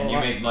sell it or And you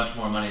make much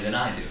more money than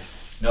I do.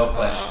 No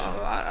question.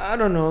 I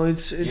don't know.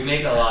 It's You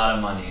make a lot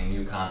of money in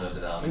new condo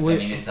developments. We- I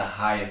mean, it's the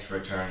highest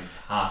return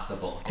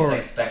possible. It's Correct.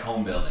 like spec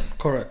home building.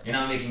 correct, You're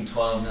not making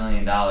 $12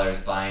 million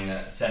buying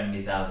a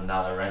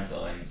 $70,000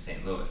 rental in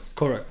St. Louis.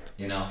 correct,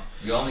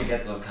 You only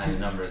get those kind of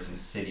numbers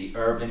in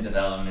urban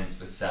developments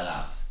with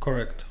sellouts.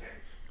 correct.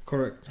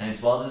 And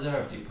it's well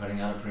deserved. You're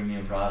putting out a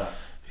premium product.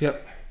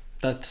 Yep,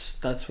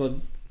 that's what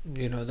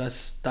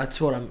that's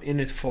what I'm in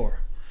it for.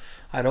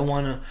 I don't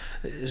want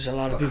to. There's a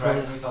lot of But people.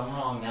 correct me if I'm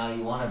wrong, now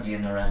you want to be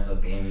in the rental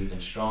game even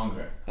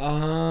stronger.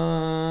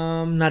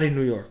 Not in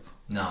New York.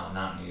 No,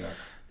 not New York.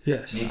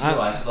 Yes. Me too,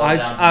 I slowed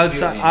down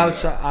completely in New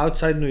York.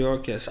 Outside New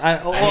York. Yes.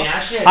 I mean,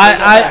 actually, I- I take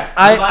that back.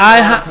 I'm buying a lot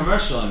I of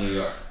commercial in New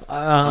York.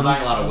 I'm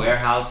buying a lot of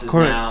warehouses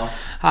correct. now.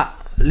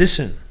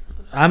 Listen,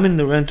 I'm in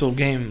the rental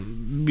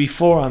game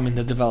before I'm in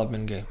the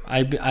development game.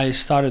 I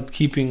started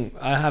keeping.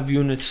 I have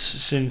units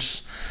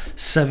since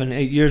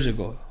 7-8 years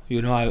ago.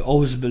 I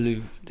always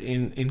believed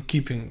in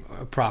keeping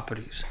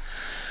properties.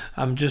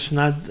 I'm just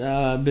not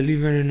a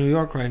believer in New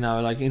York right now,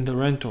 like in the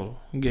rental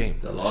game.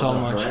 The laws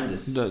are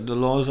horrendous. The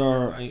laws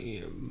are.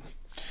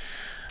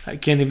 I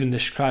can't even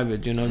describe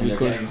it, you know, And because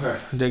they're getting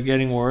worse. they're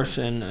getting worse,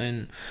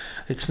 and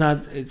it's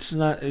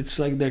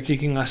like they're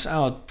kicking us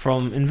out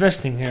from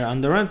investing here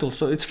on the rental.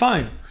 So it's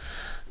fine,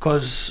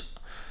 because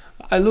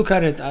I look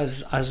at it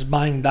as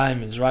buying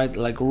diamonds, right?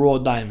 Like raw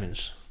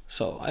diamonds.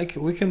 So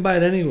we can buy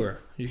it anywhere.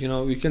 You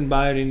know, we can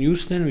buy it in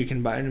Houston, we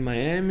can buy it in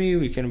Miami,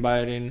 we can buy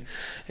it in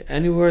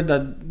anywhere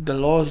that the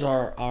laws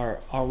are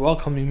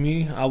welcoming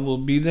me. I will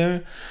be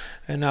there,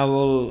 and I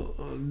will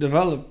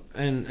develop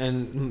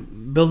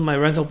and build my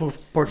rental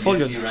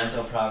portfolio. You see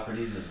rental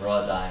properties as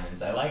raw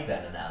diamonds. I like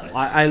that analogy.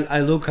 I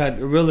look at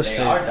real estate.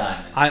 They are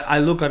diamonds. I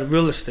look at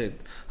real estate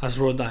as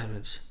raw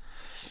diamonds.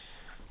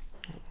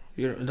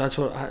 You know, that's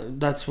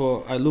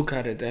what I look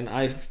at it, and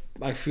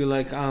I feel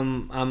like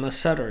I'm a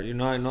setter. You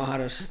know, I know how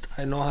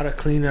to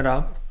clean it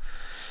up,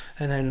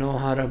 and I know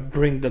how to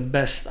bring the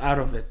best out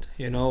of it.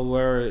 You know,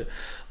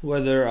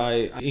 whether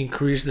I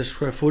increase the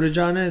square footage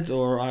on it,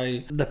 or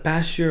the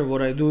past year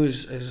what I do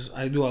is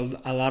I do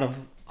a lot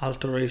of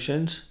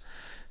alterations.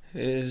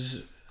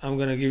 I'm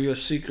gonna give you a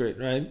secret,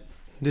 right?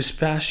 This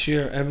past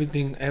year,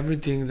 everything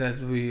that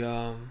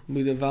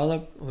we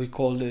developed, we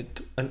called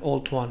it an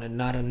old one and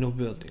not a new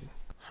building.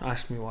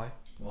 Ask me why.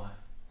 Why?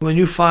 When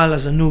you file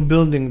as a new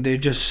building, you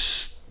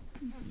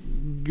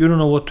don't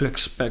know what to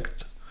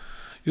expect.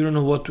 You don't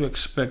know what to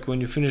expect when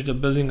you finish the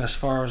building as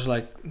far as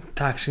like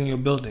taxing your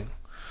building.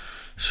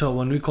 So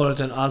when we call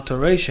it an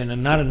alteration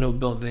and not a new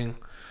building,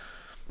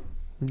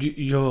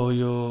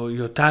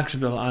 your tax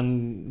bill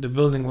on the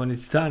building when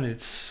it's done,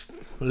 it's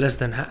less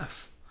than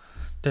half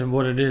than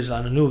what it is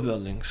on a new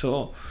building.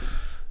 So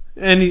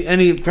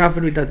any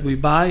property that we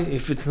buy,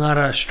 if it's not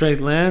a straight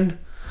land,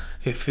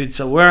 if it's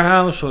a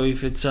warehouse, or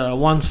if it's a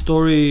one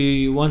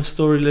story,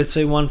 let's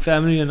say one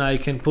family, and I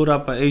can put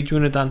up an 8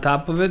 unit on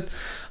top of it,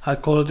 I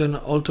call it an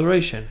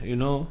alteration, you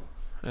know,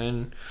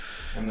 and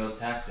those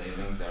tax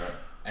savings are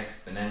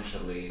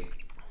exponentially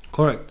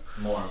correct.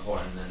 more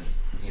important than,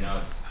 you know,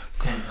 it's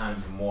 10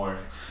 times more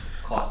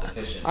cost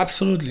efficient.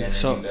 Absolutely. Than a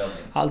So new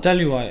building. I'll tell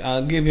you why.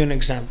 I'll give you an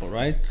example,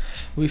 right?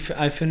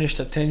 I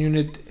finished a 10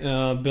 unit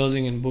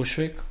building in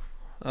Bushwick,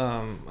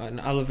 an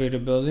elevator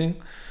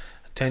building,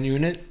 10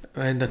 unit.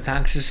 And the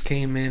taxes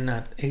came in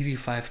at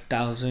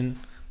 $85,000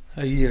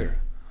 a year,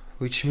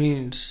 which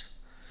means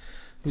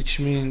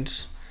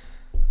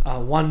a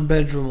 1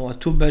 bedroom or a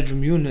 2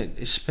 bedroom unit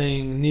is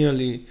paying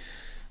nearly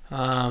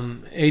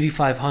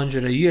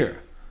 $8,500 a year,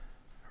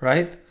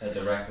 right? That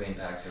directly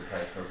impacts your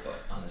price per foot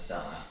on the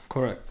sellout.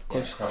 Correct. Yeah,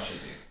 it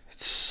crushes you.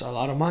 It's a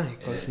lot of money,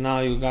 because is.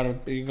 now you gotta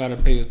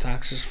pay your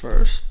taxes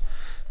first,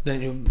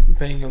 then you're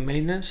paying your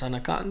maintenance on a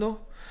condo,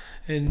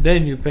 and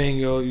then you're paying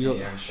your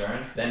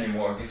insurance, then your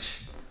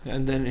mortgage.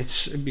 and then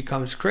it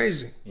becomes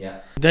crazy.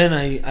 Yeah. Then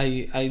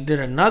I did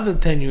another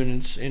 10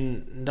 units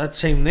in that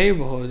same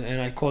neighborhood,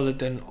 and I called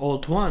it an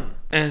alt one,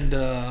 and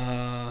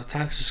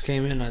taxes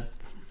came in at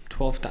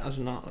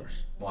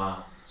 $12,000.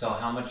 Wow. So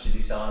how much did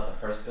you sell out the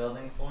first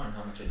building for, and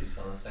how much did you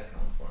sell the second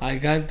one for? I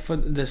got for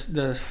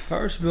the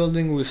first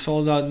building, we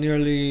sold out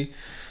nearly,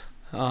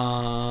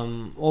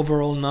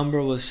 overall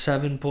number was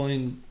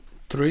 7.3,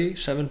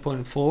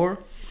 7.4.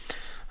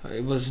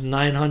 It was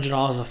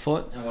 $900 a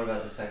foot. And what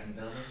about the second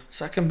building?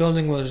 Second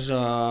building was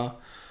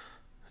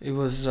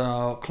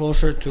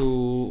closer to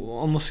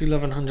almost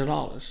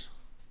 $1,100.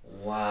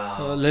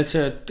 Wow. Let's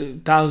say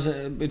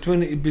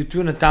between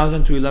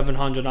 $1,000 to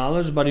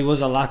 $1,100, but it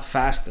was a lot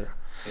faster.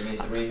 So you made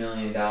 $3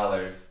 million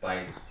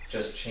by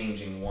just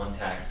changing one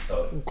tax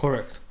code.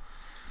 Correct.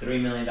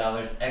 $3 million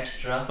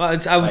extra. Well,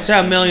 I would say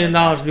 $1 million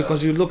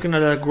because you're looking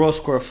at a gross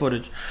square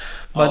footage.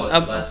 But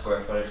it's less square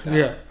footage. Got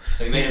yeah. it.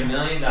 So you made $1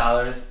 million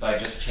by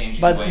just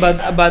changing. But the way you but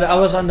tax but the I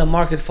was property. on the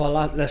market for a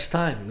lot less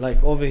time.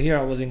 Like over here,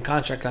 I was in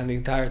contract on the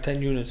entire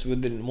 10 units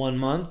within 1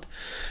 month.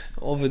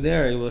 Over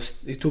there,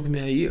 it took me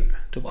a year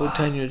to put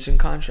 10 units in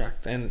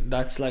contract, and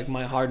that's like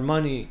my hard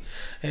money,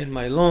 and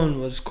my loan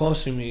was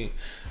costing me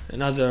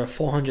another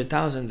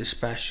 $400,000 this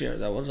past year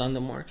that was on the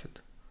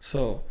market.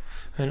 So,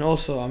 and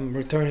also I'm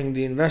returning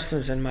the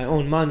investors and my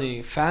own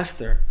money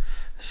faster,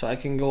 so I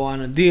can go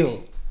on a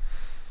deal.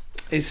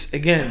 It's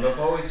again. And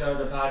before we started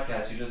the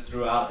podcast, you just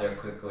threw out there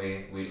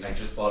quickly. I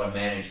just bought a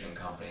management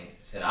company.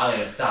 I said, "I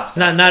gotta stop."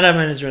 Not a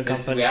management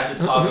company. We have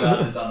to talk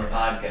about this on the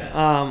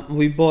podcast.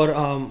 We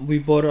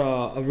bought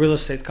a real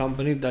estate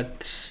company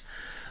that's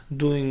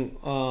doing.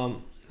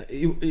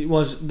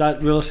 That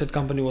real estate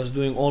company was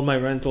doing all my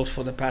rentals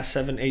for the past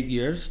 7-8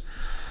 years,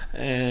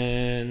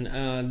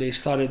 and they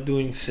started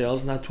doing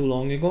sales not too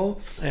long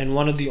ago. And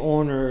one of the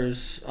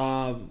owners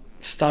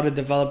started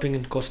developing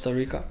in Costa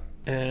Rica.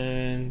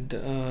 And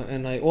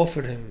I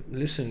offered him,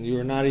 listen,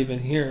 you're not even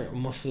here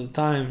most of the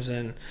times,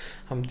 and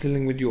I'm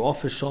dealing with you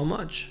offers so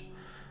much.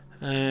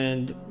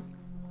 And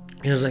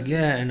he was like,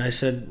 yeah. And I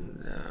said,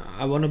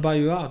 I want to buy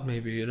you out,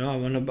 maybe, you know.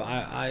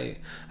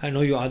 I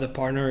know your other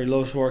partner, he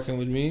loves working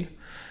with me,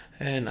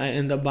 and I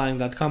end up buying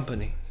that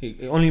company.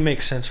 It only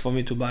makes sense for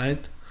me to buy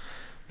it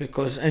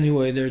because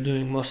anyway they're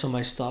doing most of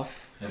my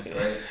stuff. That's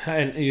great.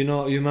 And you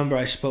remember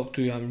I spoke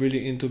to you, I'm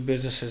really into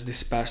businesses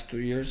this past 2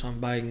 years. I'm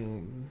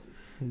buying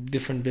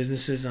different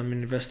businesses. I'm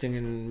investing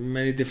in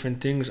many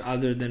different things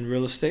other than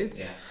real estate.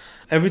 Yeah.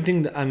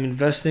 Everything that I'm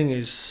investing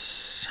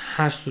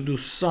has to do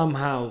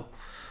somehow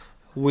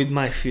with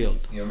my field.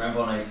 You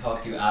remember when I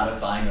talked you out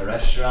of buying a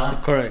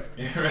restaurant? Correct.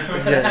 You remember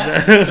Yeah.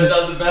 that? So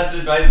that was the best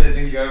advice I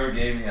think you ever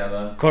gave me,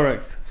 Alon.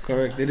 Correct.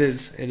 It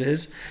is.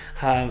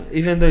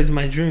 Even though it's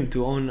my dream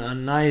to own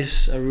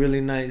a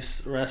really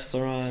nice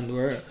restaurant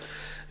where,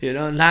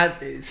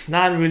 it's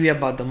not really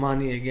about the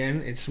money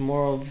again. It's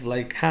more of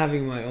like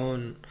having my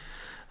own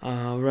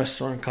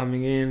restaurant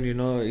coming in,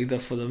 either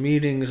for the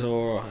meetings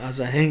or as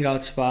a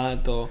hangout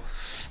spot or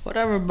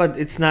whatever. But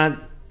it's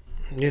not,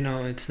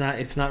 it's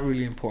not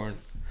really important.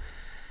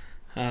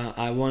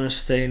 I want to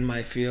stay in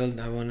my field.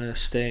 I want to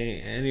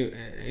stay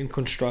in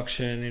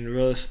construction, in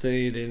real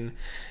estate,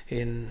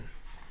 in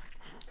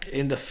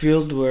the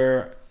field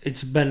where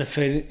it's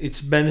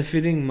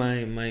benefiting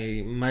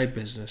my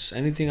business.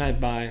 Anything I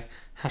buy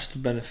has to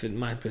benefit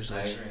my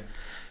business. I agree.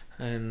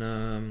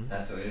 And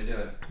that's the way to do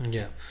it.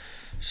 Yeah.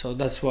 So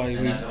that's why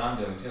that's what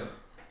I'm doing too.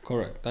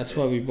 Correct. That's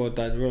why we bought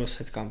that real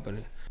estate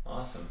company.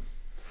 Awesome.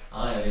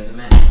 Oh yeah, you're the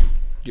man.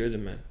 You're the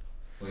man.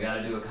 We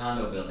gotta do a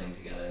condo building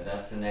together.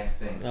 That's the next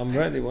thing. I'm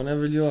ready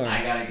whenever you are.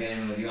 I gotta get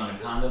in with you on a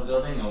condo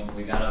building, or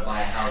we gotta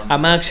buy a house.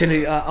 I'm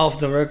actually off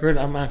the record.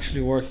 I'm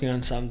actually working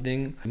on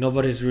something.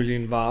 Nobody's really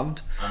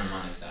involved on the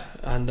money side.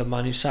 On the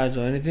money side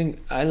or anything.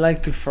 I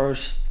like to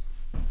first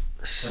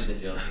put the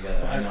deal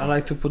together. I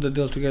like to put the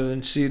deal together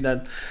and see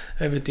that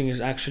everything is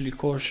actually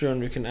kosher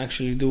and we can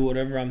actually do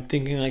whatever I'm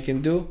thinking I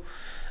can do.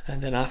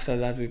 And then after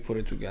that, we put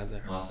it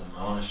together. Awesome.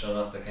 I want to shut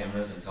off the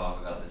cameras and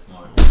talk about this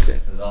more. Okay.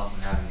 It was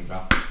awesome having you, bro.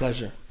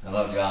 Pleasure. I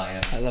love you all,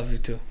 yeah. I love you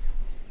too.